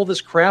can pull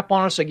this crap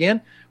on us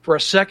again for a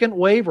second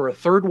wave or a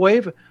third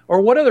wave? Or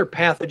what other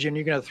pathogen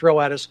you're going to throw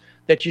at us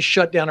that you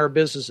shut down our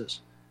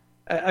businesses?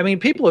 I mean,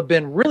 people have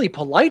been really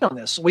polite on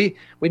this. We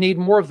need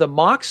more of the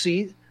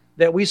moxie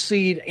that we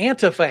see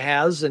Antifa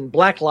has and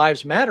Black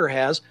Lives Matter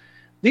has.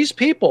 These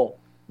people,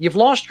 you've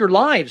lost your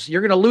lives.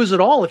 You're going to lose it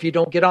all if you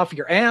don't get off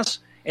your ass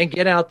and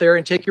get out there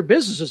and take your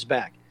businesses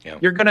back. Yeah.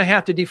 You're going to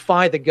have to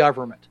defy the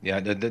government. Yeah,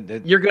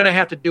 you're going to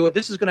have to do it.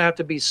 This is going to have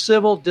to be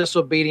civil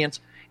disobedience,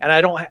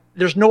 and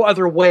there's no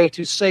other way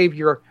to save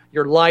your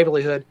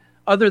livelihood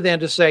other than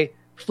to say,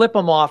 flip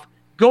them off,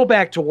 go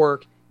back to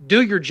work,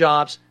 do your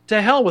jobs,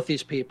 To hell with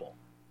these people.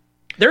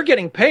 They're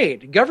getting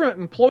paid. Government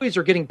employees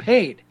are getting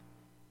paid.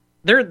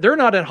 They're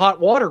not in hot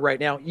water right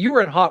now. You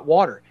are in hot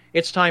water.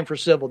 It's time for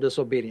civil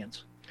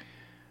disobedience.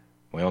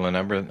 Well, I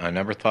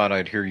never thought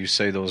I'd hear you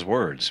say those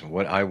words.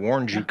 What I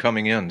warned you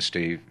coming in,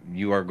 Steve,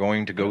 you are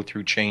going to go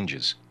through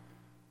changes.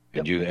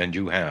 And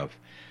you have.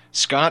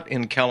 Scott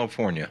in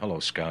California.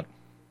 Hello, Scott.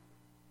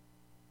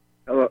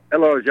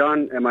 Hello,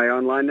 John. Am I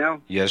online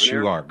now? Yes,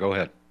 you are. Go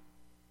ahead.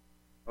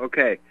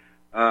 Okay.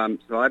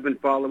 So I've been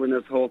following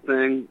this whole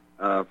thing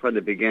from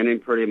the beginning,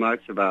 pretty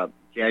much, about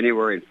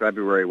January and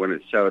February when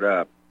it showed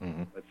up.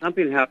 Mm-hmm. But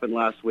something happened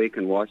last week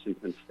in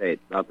Washington State,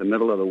 about the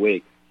middle of the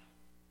week.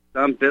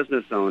 Some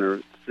business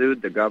owner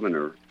sued the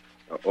governor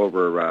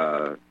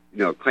over,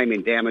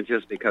 claiming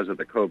damages because of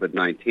the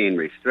COVID-19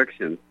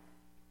 restrictions.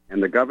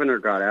 And the governor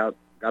got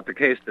the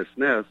case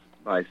dismissed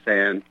by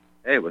saying,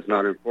 hey, it was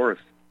not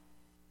enforced.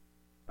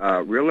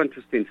 Real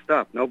interesting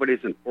stuff.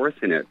 Nobody's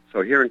enforcing it.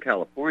 So here in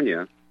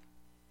California,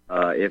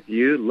 if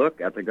you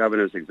look at the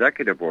governor's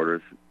executive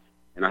orders,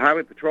 and a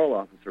highway patrol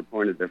officer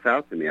pointed this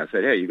out to me. I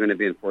said, hey, you're going to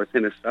be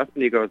enforcing this stuff?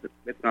 And he goes,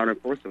 it's not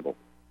enforceable.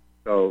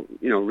 So,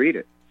 read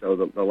it. So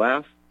the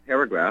last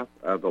paragraph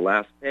of the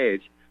last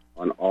page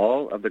on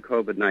all of the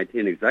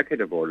COVID-19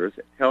 executive orders,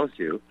 it tells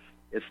you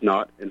it's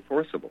not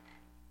enforceable.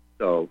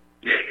 So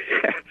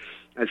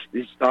I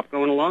stopped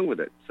going along with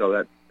it.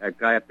 So that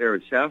guy up there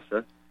in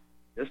Shasta,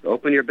 just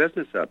open your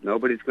business up.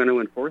 Nobody's going to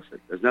enforce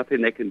it. There's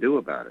nothing they can do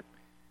about it.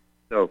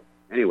 So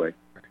anyway,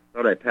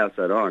 thought I'd pass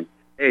that on.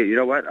 Hey, you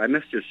know what? I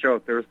missed your show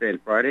Thursday and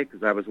Friday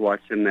because I was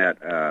watching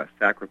that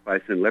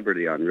Sacrifice and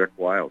Liberty on Rick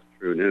Wiles,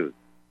 True News.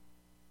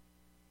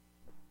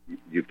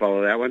 You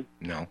follow that one?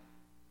 No.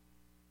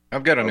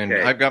 I've got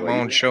I've got my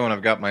own show and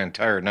I've got my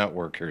entire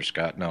network here,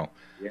 Scott. No.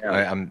 Yeah.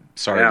 I'm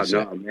sorry to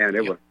say. No, man,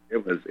 it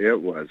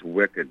was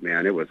wicked,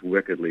 man. It was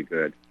wickedly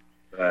good.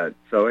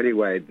 So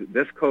anyway,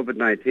 this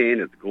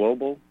COVID-19 is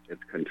global.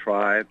 It's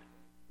contrived.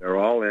 They're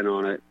all in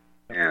on it.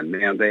 And,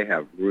 man, they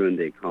have ruined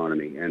the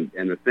economy. And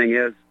the thing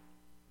is,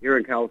 here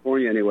in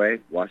California anyway,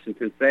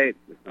 Washington State,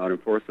 it's not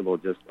enforceable.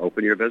 Just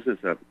open your business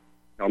up.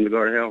 Tell them to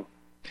go to hell.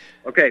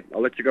 Okay,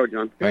 I'll let you go,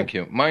 John. Thank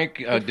you, Mike.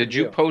 Did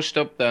you post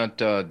up that?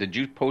 Did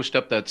you post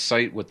up that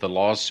site with the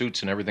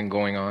lawsuits and everything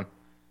going on?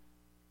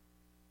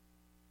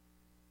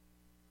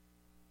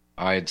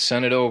 I had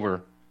sent it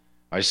over.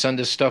 I send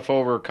this stuff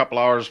over a couple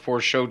hours before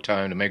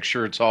showtime to make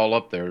sure it's all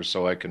up there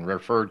so I can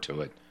refer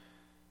to it.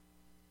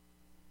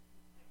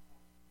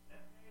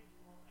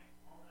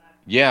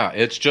 Yeah,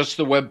 it's just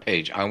the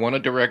webpage. I want to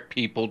direct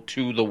people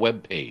to the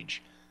webpage.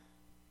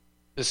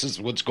 This is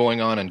what's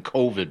going on in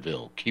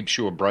COVIDville. Keeps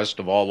you abreast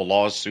of all the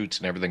lawsuits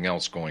and everything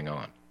else going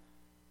on.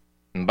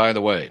 And by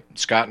the way,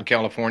 Scott in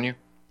California,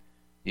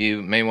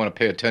 you may want to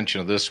pay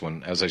attention to this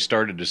one. As I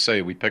started to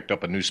say, we picked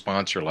up a new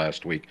sponsor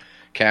last week,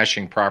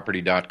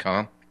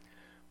 cashingproperty.com.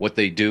 What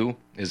they do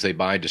is they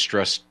buy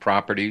distressed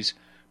properties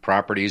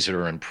that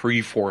are in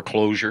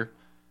pre-foreclosure.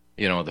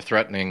 The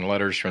threatening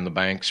letters from the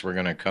banks, we're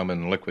going to come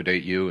and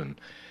liquidate you.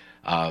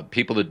 And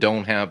people that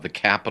don't have the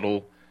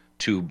capital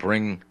to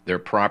bring their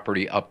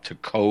property up to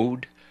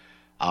code.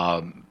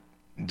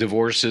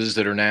 Divorces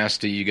that are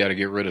nasty, you got to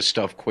get rid of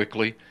stuff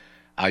quickly.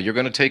 You're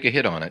going to take a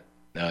hit on it.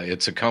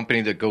 It's a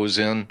company that goes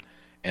in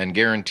and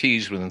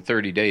guarantees within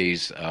 30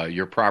 days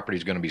your property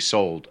is going to be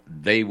sold.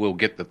 They will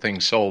get the thing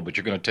sold, but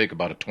you're going to take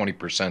about a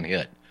 20%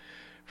 hit.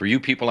 For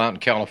you people out in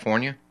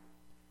California,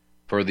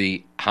 for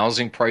the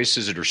housing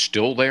prices that are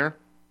still there,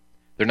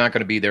 they're not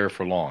going to be there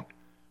for long.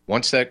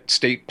 Once that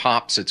state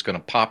pops, it's going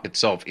to pop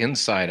itself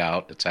inside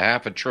out. It's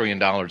 $500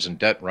 billion in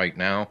debt right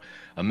now.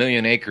 1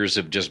 million acres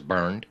have just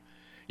burned.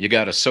 You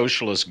got a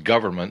socialist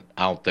government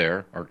out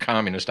there, or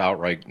communist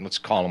outright, let's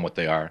call them what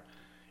they are,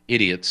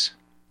 idiots,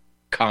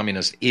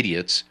 communist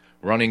idiots,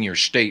 running your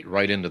state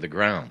right into the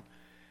ground.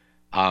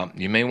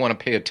 You may want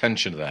to pay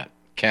attention to that.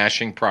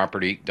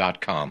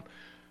 Cashingproperty.com.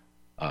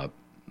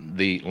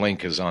 The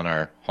link is on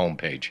our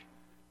homepage.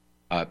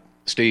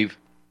 Steve,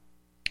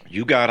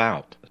 you got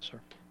out. Yes, sir.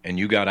 And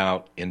you got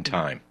out in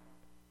time.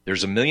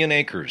 There's 1 million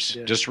acres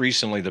just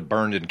recently that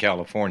burned in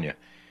California,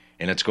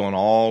 and it's going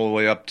all the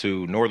way up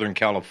to Northern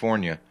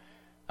California,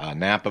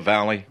 Napa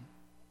Valley,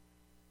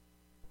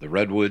 the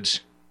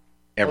Redwoods,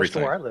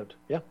 everything. Close to where I lived.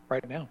 Yeah,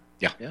 right now.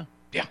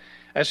 Yeah.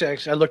 Actually,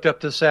 I looked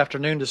up this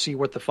afternoon to see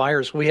what the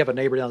fires. We have a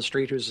neighbor down the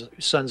street whose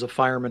son's a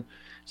fireman.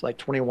 He's like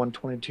 21,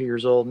 22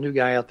 years old. New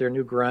guy out there,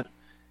 new grunt.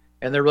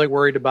 And they're really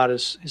worried about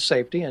his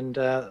safety. And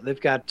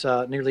they've got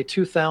nearly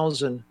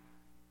 2,000,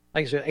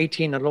 like I said,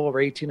 a little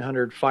over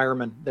 1,800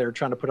 firemen that are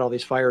trying to put all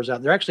these fires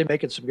out. They're actually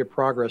making some good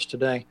progress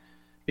today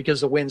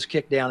because the winds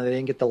kicked down and they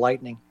didn't get the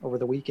lightning over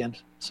the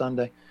weekend,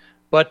 Sunday.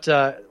 But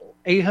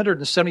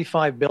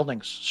 875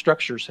 buildings,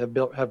 structures have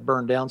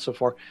burned down so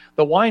far.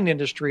 The wine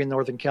industry in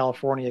Northern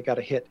California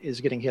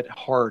is getting hit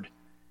hard.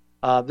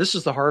 This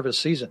is the harvest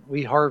season.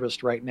 We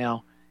harvest right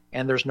now,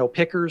 and there's no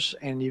pickers,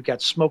 and you've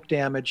got smoke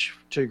damage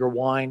to your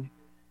wine.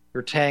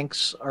 Your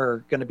tanks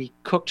are going to be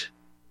cooked.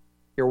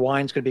 Your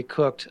wine's going to be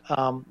cooked.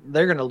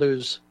 They're going to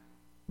lose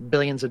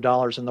billions of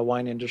dollars in the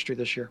wine industry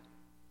this year.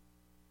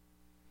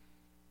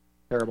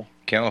 Terrible.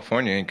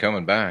 California ain't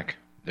coming back.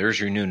 There's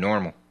your new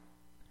normal.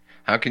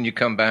 How can you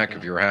come back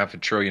if you're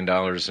 $500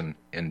 billion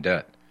in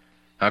debt?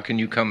 How can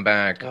you come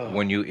back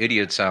when you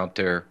idiots out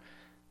there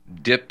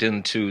dipped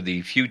into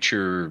the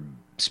future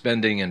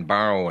spending and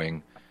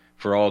borrowing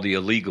for all the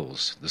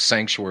illegals, the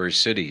sanctuary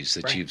cities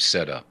that you've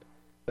set up?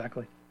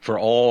 Exactly. For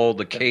all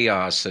the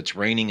chaos that's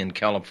reigning in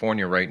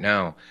California right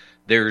now,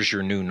 there's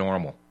your new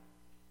normal.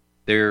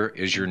 There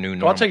is your new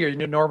normal. Well, I'll tell you your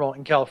new normal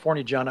in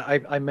California, John.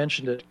 I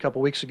mentioned it a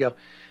couple weeks ago.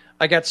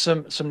 I got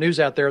some news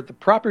out there. The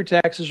property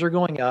taxes are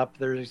going up.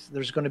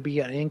 There's going to be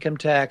an income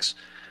tax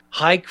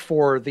hike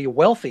for the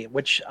wealthy,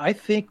 which I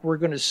think we're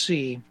going to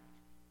see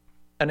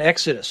an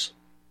exodus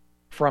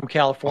from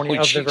California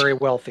of the very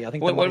wealthy. I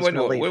think the money's going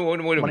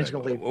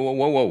to leave.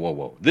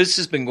 Whoa. This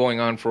has been going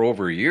on for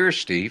over a year,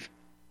 Steve.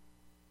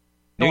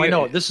 No, I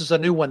know. This is a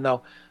new one,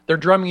 though. They're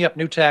drumming up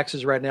new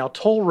taxes right now.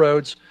 Toll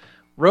roads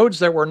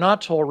that were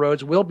not toll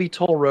roads will be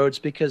toll roads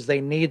because they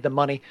need the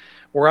money.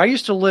 Where I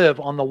used to live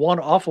on the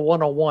off of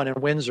 101 in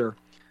Windsor,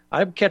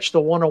 I'd catch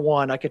the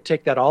 101. I could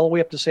take that all the way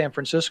up to San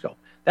Francisco.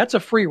 That's a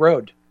free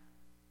road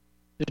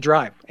to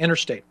drive,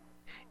 interstate.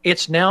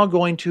 It's now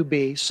going to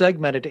be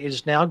segmented. It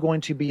is now going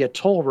to be a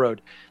toll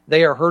road.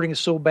 They are hurting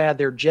so bad.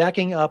 They're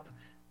jacking up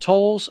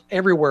tolls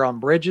everywhere on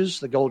bridges,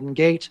 the Golden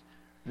Gate,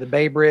 the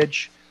Bay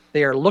Bridge.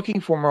 They are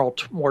looking for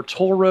more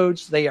toll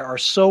roads. They are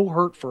so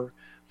hurt for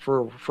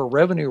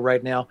revenue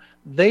right now.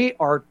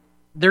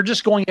 They're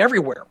just going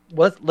everywhere.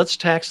 Let's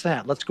tax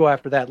that. Let's go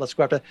after that. Let's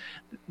go after that.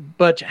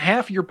 But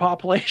half your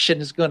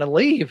population is going to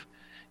leave.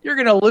 You're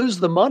going to lose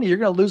the money. You're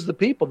going to lose the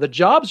people. The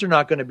jobs are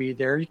not going to be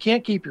there. You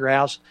can't keep your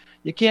house.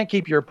 You can't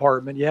keep your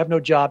apartment. You have no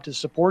job to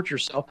support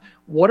yourself.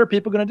 What are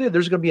people going to do?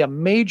 There's going to be a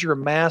major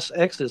mass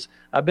exodus.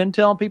 I've been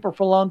telling people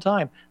for a long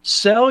time,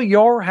 sell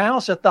your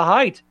house at the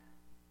height.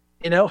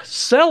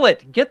 Sell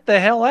it. Get the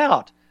hell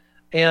out.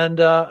 And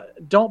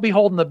don't be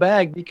holding the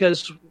bag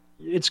because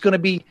it's going to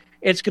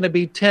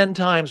be 10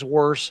 times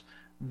worse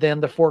than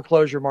the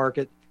foreclosure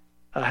market,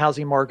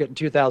 housing market in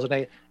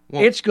 2008.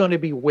 Well, it's going to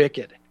be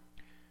wicked,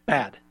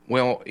 bad.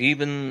 Well,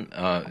 even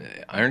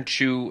aren't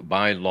you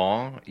by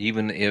law,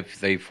 even if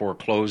they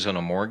foreclose on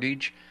a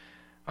mortgage,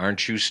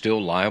 aren't you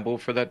still liable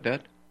for that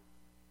debt?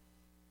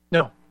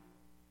 No.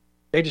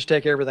 They just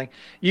take everything.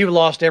 You've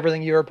lost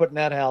everything you ever put in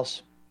that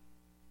house.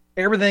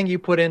 Everything you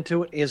put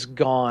into it is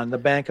gone. The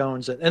bank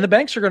owns it. And the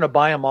banks are going to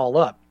buy them all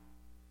up.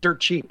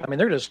 Dirt cheap. I mean,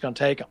 they're just going to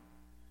take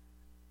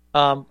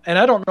them. And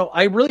I don't know.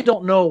 I really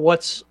don't know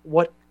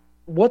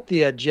what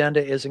the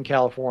agenda is in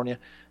California.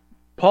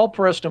 Paul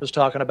Preston was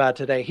talking about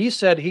today. He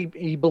said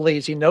he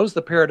believes, he knows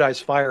the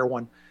Paradise Fire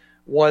one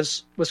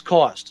was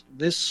caused.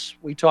 This,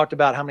 we talked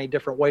about how many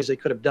different ways they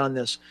could have done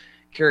this,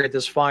 carried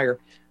this fire.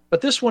 But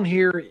this one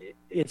here,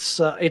 it's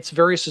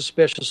very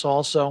suspicious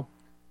also.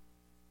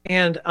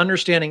 And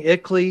understanding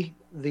ICLEI,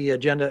 the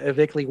agenda of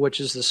ICLEI, which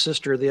is the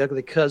sister, the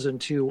ugly cousin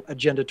to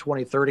Agenda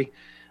 2030.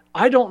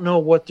 I don't know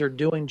what they're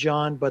doing,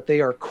 John, but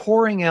they are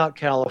coring out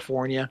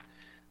California.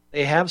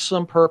 They have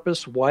some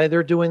purpose why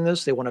they're doing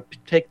this. They want to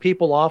take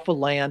people off of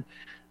land.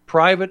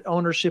 Private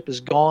ownership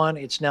is gone.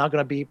 It's now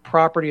going to be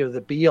property of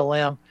the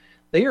BLM.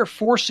 They are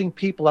forcing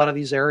people out of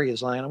these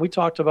areas. And we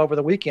talked about over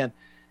the weekend.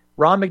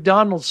 Ron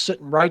McDonald's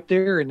sitting right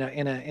there in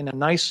a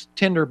nice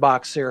tinder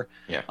box there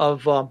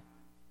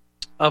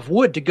of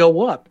wood to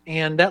go up.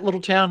 And that little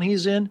town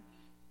he's in,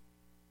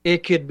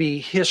 it could be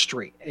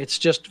history. It's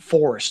just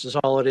forest is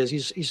all it is.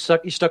 He's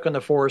stuck in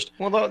the forest.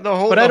 Well, the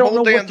whole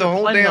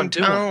damn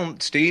town,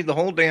 Steve, the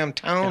whole damn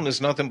town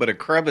is nothing but a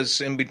crevice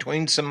in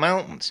between some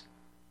mountains.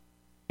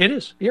 It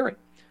is. You're right.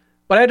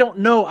 But I don't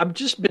know. I've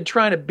just been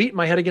trying to beat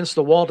my head against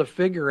the wall to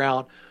figure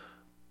out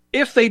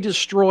if they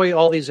destroy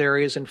all these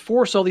areas and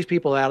force all these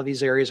people out of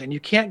these areas, and you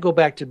can't go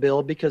back to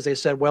build because they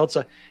said, well,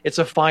 it's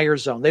a fire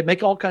zone. They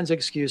make all kinds of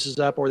excuses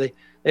up, or they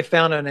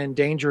found an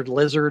endangered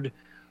lizard,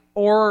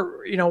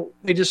 or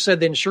they just said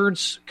the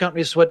insurance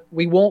companies,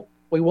 we won't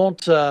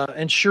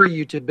insure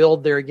you to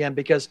build there again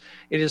because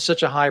it is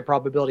such a high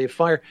probability of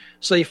fire.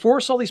 So they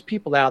force all these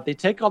people out. They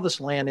take all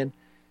this land in.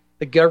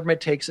 The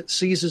government takes it,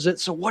 seizes it.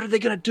 So what are they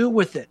going to do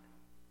with it?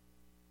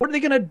 What are they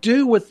going to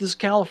do with this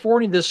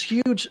California, this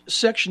huge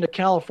section of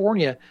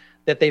California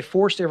that they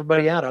forced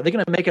everybody out of? Are they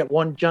going to make it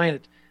one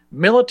giant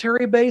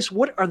military base?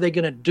 What are they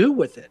going to do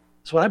with it?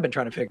 That's what I've been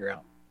trying to figure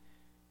out.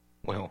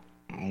 Well,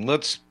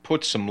 let's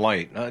put some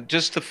light.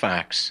 Just the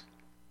facts.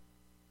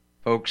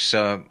 Folks,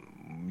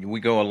 we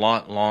go a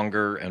lot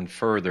longer and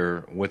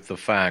further with the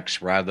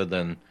facts rather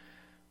than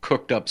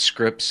cooked up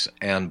scripts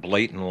and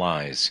blatant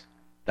lies.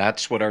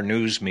 That's what our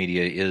news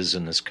media is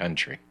in this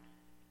country.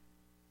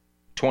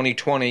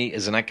 2020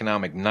 is an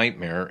economic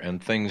nightmare,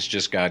 and things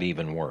just got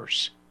even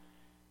worse.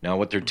 Now,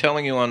 what they're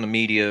telling you on the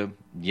media,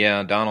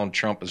 Donald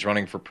Trump is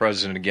running for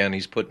president again.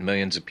 He's putting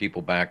millions of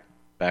people back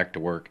to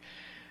work.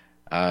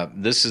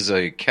 This is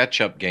a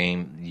catch-up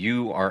game.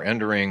 You are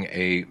entering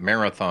a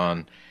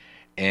marathon,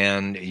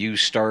 and you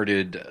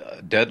started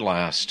dead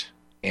last,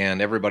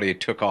 and everybody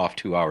took off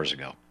 2 hours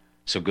ago.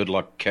 So good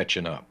luck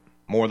catching up.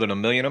 More than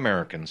 1 million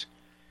Americans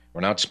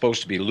were not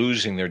supposed to be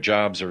losing their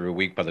jobs every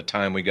week by the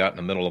time we got in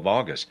the middle of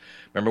August.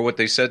 Remember what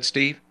they said,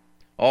 Steve?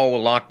 Oh,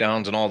 well,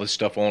 lockdowns and all this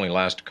stuff will only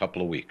last a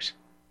couple of weeks.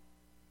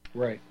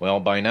 Right. Well,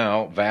 by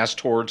now, vast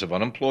hordes of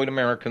unemployed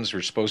Americans who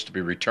were supposed to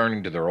be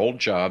returning to their old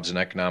jobs and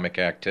economic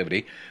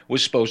activity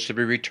was supposed to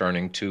be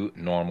returning to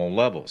normal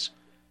levels.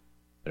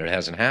 But it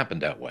hasn't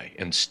happened that way.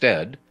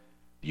 Instead,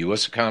 the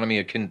U.S. economy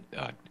is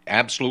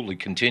absolutely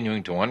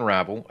continuing to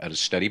unravel at a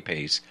steady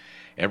pace.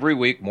 Every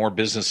week, more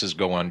businesses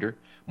go under,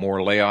 more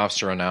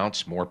layoffs are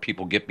announced, more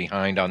people get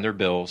behind on their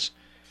bills.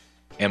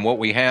 And what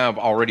we have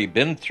already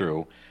been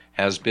through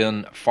has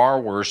been far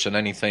worse than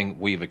anything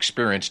we've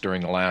experienced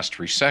during the last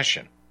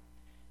recession.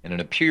 And it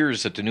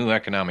appears that the new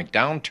economic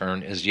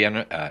downturn is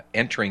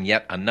entering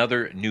yet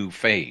another new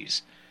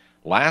phase.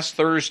 Last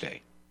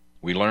Thursday,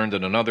 we learned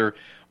that another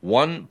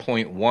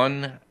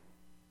 1.1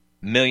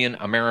 million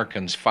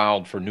Americans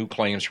filed for new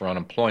claims for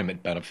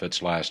unemployment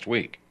benefits last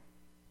week.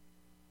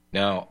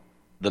 Now,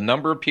 the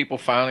number of people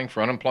filing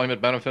for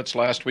unemployment benefits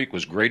last week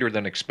was greater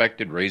than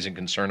expected, raising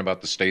concern about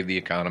the state of the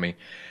economy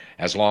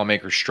as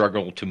lawmakers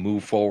struggle to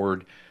move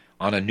forward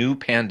on a new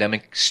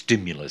pandemic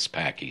stimulus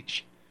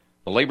package.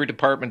 The Labor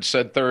Department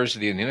said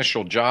Thursday the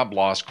initial job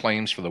loss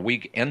claims for the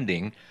week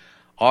ending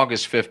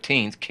August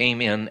 15th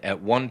came in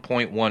at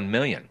 1.1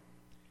 million.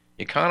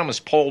 Economists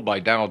polled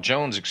by Dow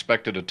Jones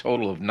expected a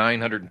total of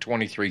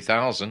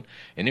 923,000.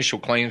 Initial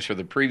claims for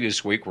the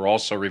previous week were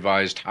also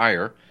revised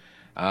higher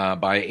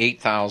by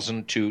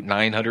 8,000 to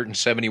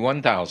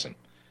 971,000.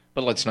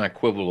 But let's not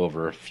quibble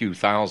over a few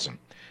thousand.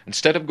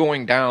 Instead of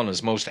going down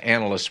as most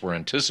analysts were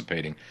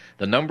anticipating,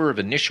 the number of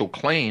initial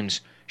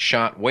claims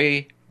shot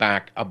way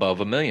back above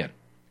 1 million.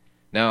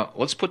 Now,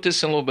 let's put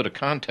this in a little bit of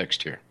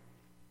context here.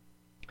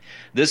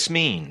 This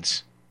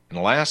means, in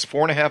the last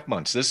 4.5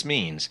 months, this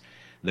means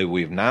that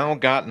we've now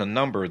gotten a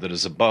number that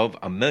is above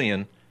 1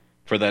 million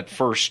for that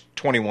first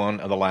 21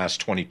 of the last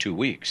 22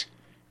 weeks.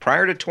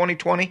 Prior to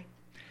 2020,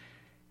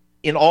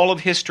 in all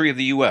of history of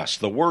the U.S.,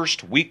 the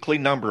worst weekly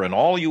number in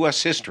all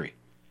U.S. history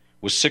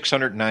was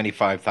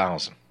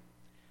 695,000.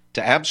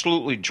 To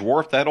absolutely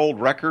dwarf that old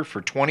record for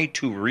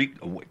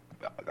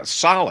a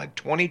solid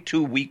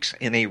 22 weeks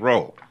in a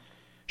row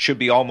should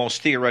be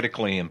almost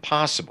theoretically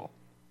impossible.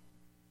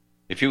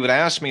 If you would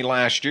ask me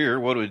last year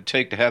what it would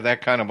take to have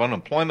that kind of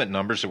unemployment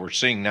numbers that we're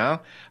seeing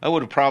now, I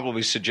would have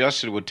probably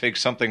suggested it would take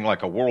something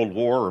like a world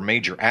war or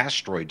major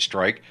asteroid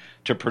strike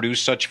to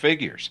produce such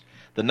figures.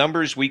 The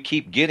numbers we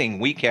keep getting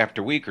week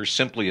after week are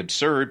simply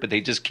absurd, but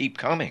they just keep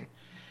coming.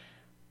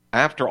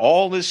 After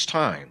all this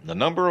time, the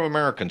number of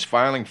Americans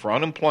filing for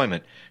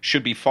unemployment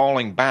should be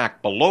falling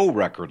back below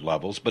record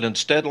levels, but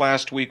instead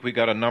last week we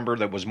got a number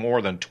that was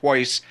more than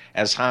twice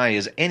as high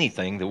as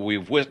anything that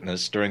we've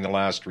witnessed during the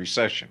last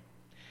recession.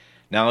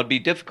 Now, it'd be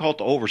difficult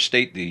to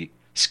overstate the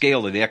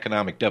scale of the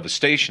economic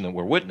devastation that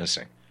we're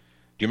witnessing.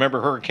 Do you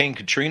remember Hurricane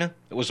Katrina?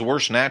 It was the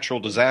worst natural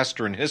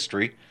disaster in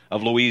history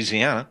of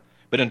Louisiana,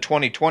 but in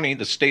 2020,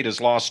 the state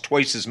has lost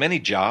twice as many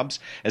jobs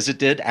as it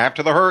did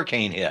after the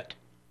hurricane hit.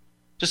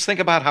 Just think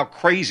about how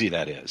crazy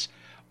that is.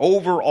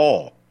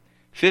 Overall,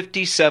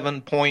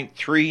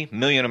 57.3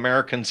 million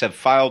Americans have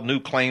filed new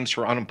claims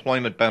for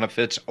unemployment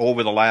benefits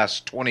over the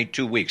last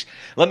 22 weeks.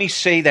 Let me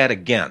say that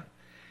again.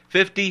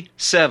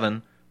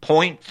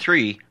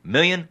 57.3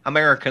 million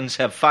Americans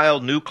have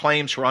filed new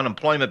claims for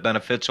unemployment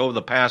benefits over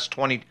the past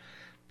 20.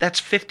 That's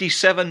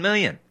 57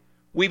 million.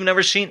 We've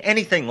never seen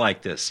anything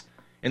like this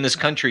in this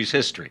country's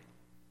history.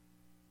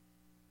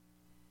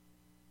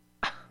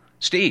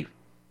 Steve.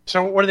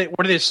 So what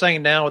are they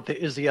saying now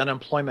is the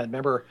unemployment?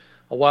 Remember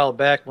a while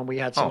back when we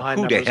had some high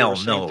numbers? Who the hell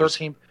knows?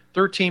 13.6,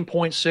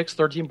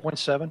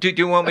 13.7. Do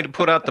you want me to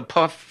put out the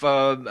puff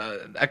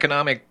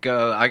economic,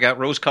 I got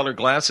rose-colored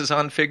glasses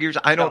on figures?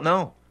 I don't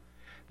know.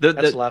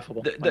 That's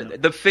laughable.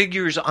 The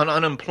figures on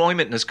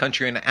unemployment in this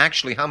country and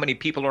actually how many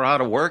people are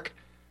out of work,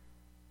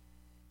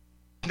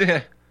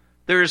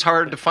 they're as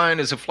hard to find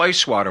as a fly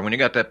swatter when you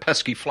got that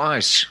pesky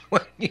fly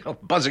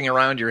buzzing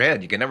around your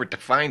head. You can never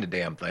find the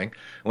damn thing.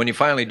 When you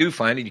finally do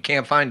find it, you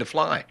can't find the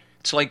fly.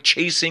 It's like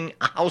chasing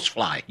a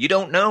housefly. You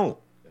don't know.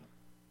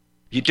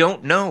 You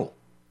don't know.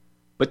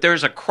 But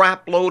there's a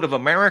crap load of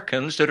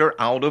Americans that are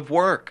out of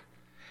work.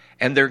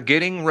 And they're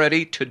getting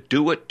ready to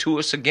do it to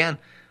us again.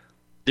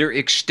 They're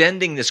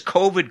extending this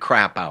COVID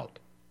crap out.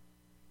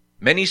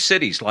 Many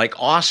cities like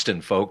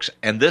Austin, folks,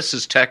 and this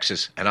is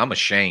Texas, and I'm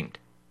ashamed.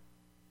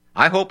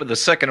 I hope if the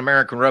second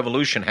American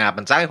Revolution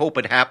happens, I hope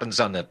it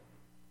happens on the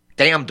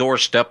damn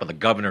doorstep of the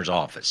governor's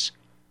office.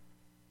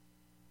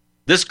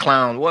 This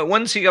clown,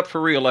 when's he up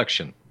for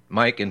re-election,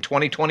 Mike, in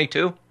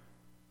 2022?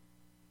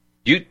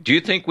 Do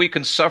you think we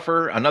can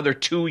suffer another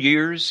 2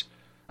 years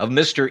of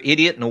Mr.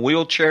 Idiot in a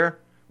wheelchair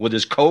with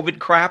his COVID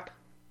crap?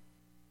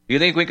 Do you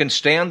think we can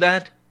stand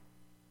that?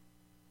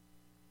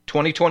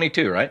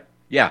 2022, right?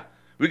 Yeah.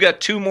 We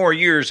got 2 more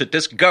years that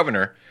this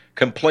governor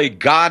can play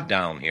God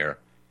down here.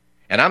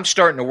 And I'm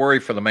starting to worry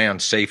for the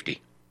man's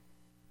safety.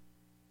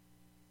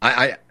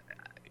 I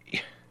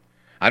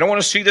don't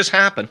want to see this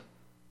happen.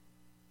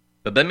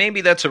 But then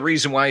maybe that's a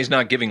reason why he's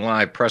not giving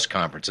live press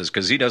conferences,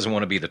 because he doesn't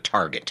want to be the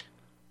target.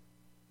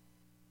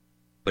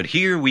 But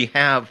here we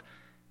have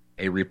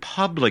a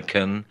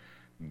Republican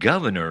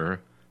governor,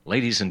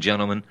 ladies and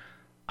gentlemen,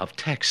 of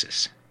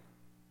Texas.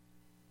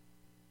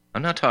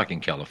 I'm not talking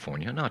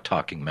California. I'm not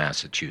talking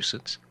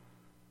Massachusetts.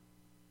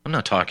 I'm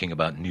not talking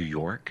about New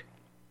York.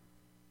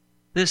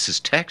 This is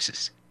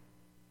Texas.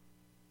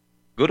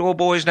 Good old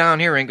boys down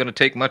here ain't going to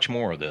take much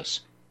more of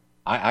this.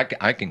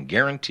 I can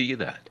guarantee you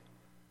that.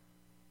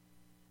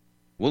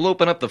 We'll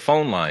open up the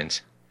phone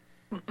lines.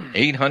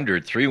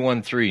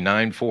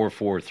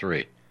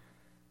 800-313-9443.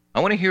 I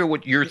want to hear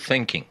what you're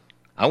thinking.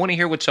 I want to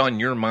hear what's on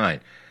your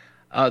mind.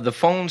 The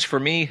phones for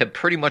me have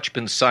pretty much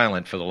been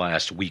silent for the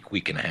last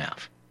week and a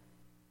half.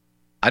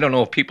 I don't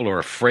know if people are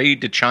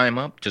afraid to chime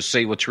up to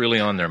say what's really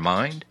on their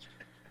mind,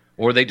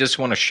 or they just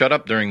want to shut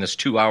up during this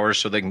 2 hours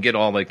so they can get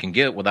all they can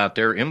get without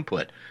their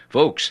input.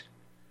 Folks,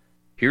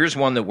 here's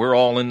one that we're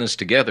all in this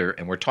together,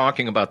 and we're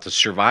talking about the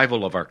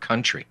survival of our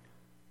country.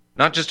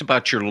 Not just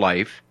about your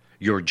life,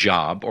 your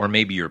job, or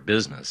maybe your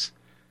business.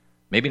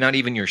 Maybe not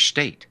even your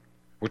state.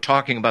 We're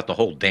talking about the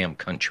whole damn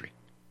country.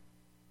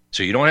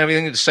 So you don't have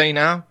anything to say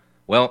now?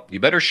 Well, you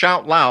better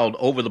shout loud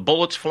over the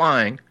bullets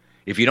flying.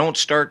 If you don't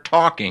start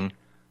talking,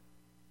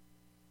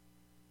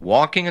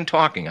 walking and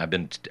talking. I've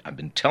been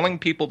telling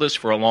people this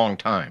for a long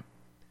time.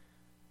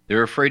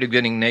 They're afraid of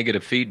getting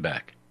negative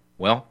feedback.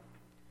 Well,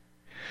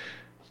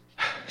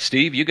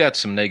 Steve, you got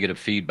some negative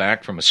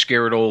feedback from a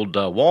scared old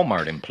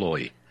Walmart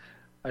employee.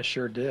 I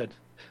sure did.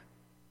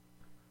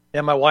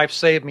 Yeah, my wife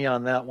saved me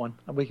on that one.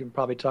 We can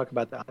probably talk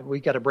about that. We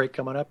got a break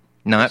coming up.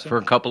 Not for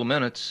a couple of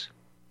minutes.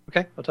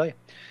 Okay, I'll tell you.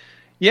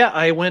 Yeah,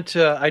 I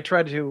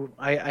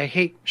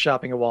hate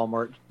shopping at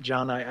Walmart,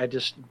 John. I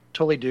just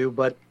totally do,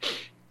 but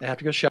I have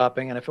to go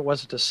shopping, and if it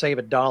wasn't to save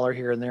 $1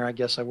 here and there, I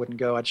guess I wouldn't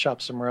go. I'd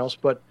shop somewhere else,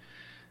 but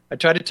I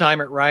tried to time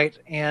it right,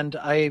 and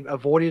I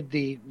avoided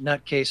the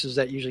nutcases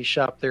that usually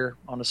shop there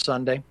on a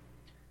Sunday.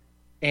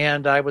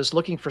 And I was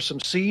looking for some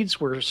seeds.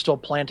 We're still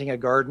planting a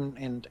garden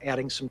and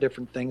adding some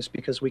different things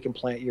because we can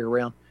plant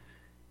year-round.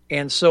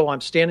 And so I'm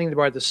standing there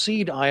by the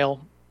seed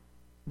aisle,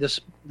 this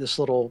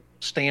little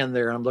stand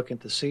there, and I'm looking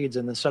at the seeds,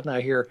 and then suddenly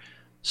I hear,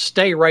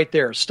 "Stay right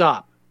there,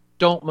 stop,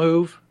 don't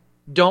move,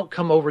 don't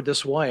come over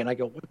this way." And I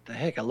go, what the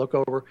heck? I look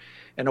over,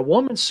 and a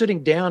woman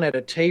sitting down at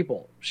a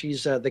table.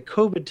 She's the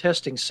COVID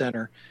testing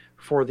center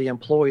for the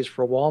employees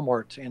for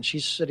Walmart, and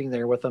she's sitting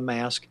there with a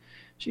mask.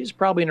 She's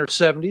probably in her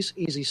 70s,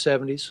 easy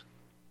 70s,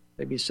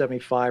 maybe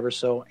 75 or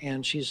so,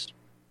 and she's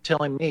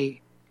telling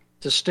me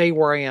to stay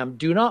where I am.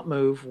 Do not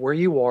move where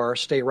you are.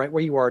 Stay right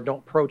where you are.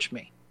 Don't approach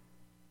me.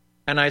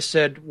 And I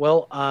said,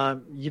 well,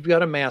 you've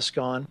got a mask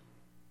on,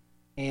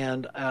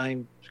 and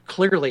I'm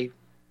clearly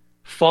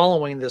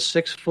following the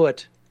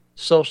 6-foot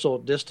social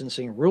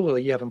distancing rule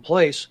that you have in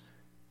place.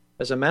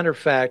 As a matter of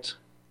fact,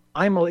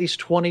 I'm at least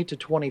 20 to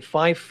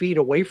 25 feet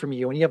away from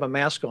you, and you have a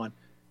mask on.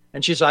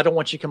 And she said, I don't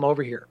want you to come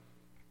over here.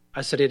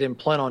 I said, I didn't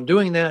plan on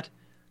doing that,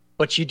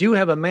 but you do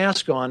have a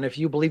mask on. If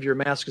you believe your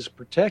mask is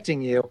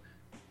protecting you,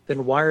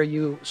 then why are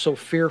you so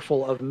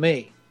fearful of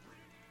me?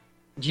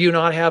 Do you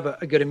not have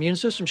a good immune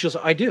system? She goes,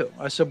 I do.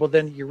 I said, well,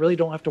 then you really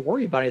don't have to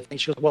worry about anything.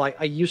 She goes, well,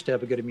 I used to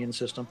have a good immune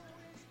system.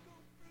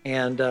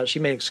 And she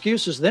made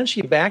excuses. Then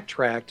she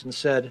backtracked and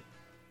said,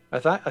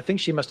 I think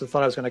she must have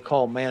thought I was going to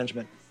call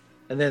management.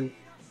 And then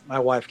my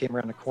wife came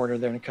around the corner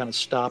there and kind of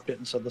stopped it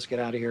and said, let's get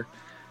out of here.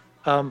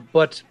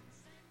 But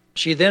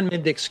she then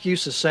made the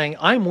excuses saying,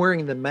 I'm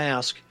wearing the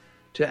mask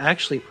to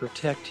actually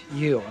protect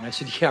you. And I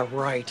said, yeah,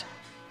 right.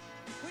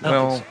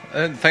 Well,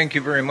 thank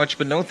you very much,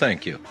 but no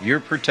thank you.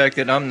 You're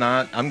protected. I'm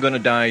not. I'm going to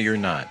die. You're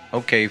not.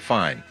 Okay,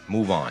 fine.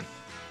 Move on.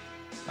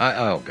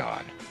 Oh,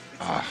 God.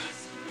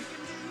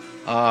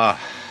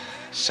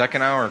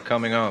 Second hour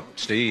coming up.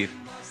 Steve,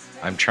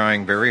 I'm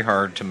trying very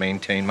hard to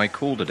maintain my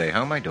cool today.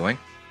 How am I doing?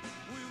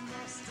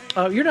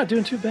 You're not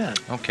doing too bad.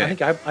 Okay. I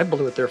think I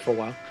blew it there for a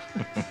while.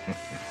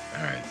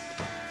 All right.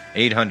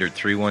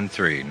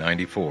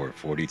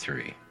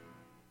 800-313-9443.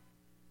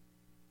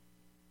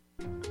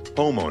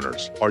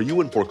 Homeowners, are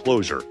you in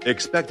foreclosure,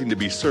 expecting to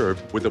be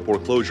served with a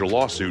foreclosure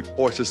lawsuit,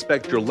 or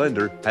suspect your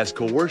lender has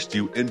coerced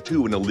you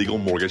into an illegal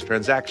mortgage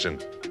transaction?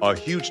 A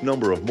huge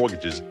number of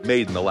mortgages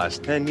made in the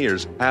last 10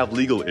 years have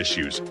legal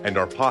issues and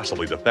are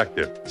possibly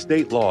defective.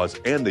 State laws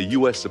and the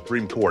U.S.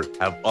 Supreme Court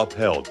have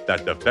upheld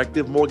that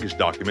defective mortgage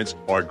documents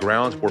are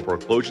grounds for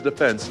foreclosure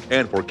defense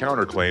and for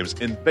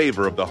counterclaims in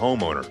favor of the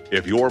homeowner.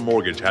 If your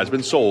mortgage has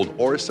been sold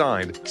or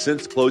assigned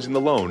since closing the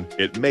loan,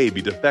 it may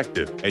be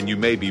defective, and you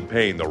may be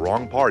paying the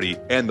wrong party,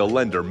 and the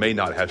lender may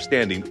not have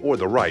standing or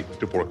the right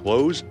to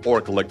foreclose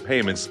or collect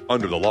payments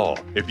under the law.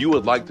 If you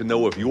would like to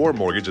know if your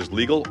mortgage is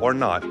legal or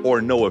not,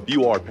 or know if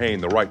you are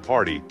paying the right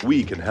party,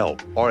 we can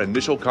help. Our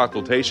initial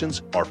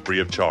consultations are free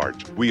of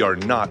charge. We are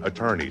not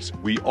attorneys.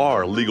 We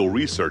are legal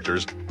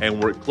researchers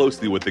and work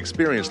closely with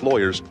experienced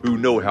lawyers who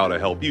know how to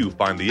help you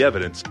find the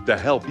evidence to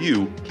help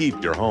you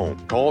keep your home.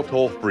 Call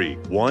toll-free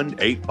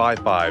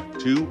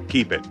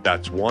 1-855-2-KEEP-IT.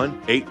 That's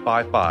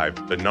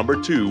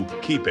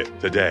 1-855-2-KEEP-IT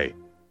today.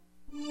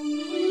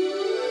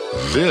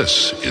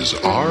 This is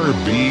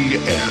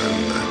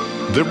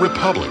RBN, the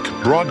Republic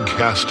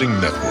Broadcasting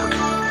Network.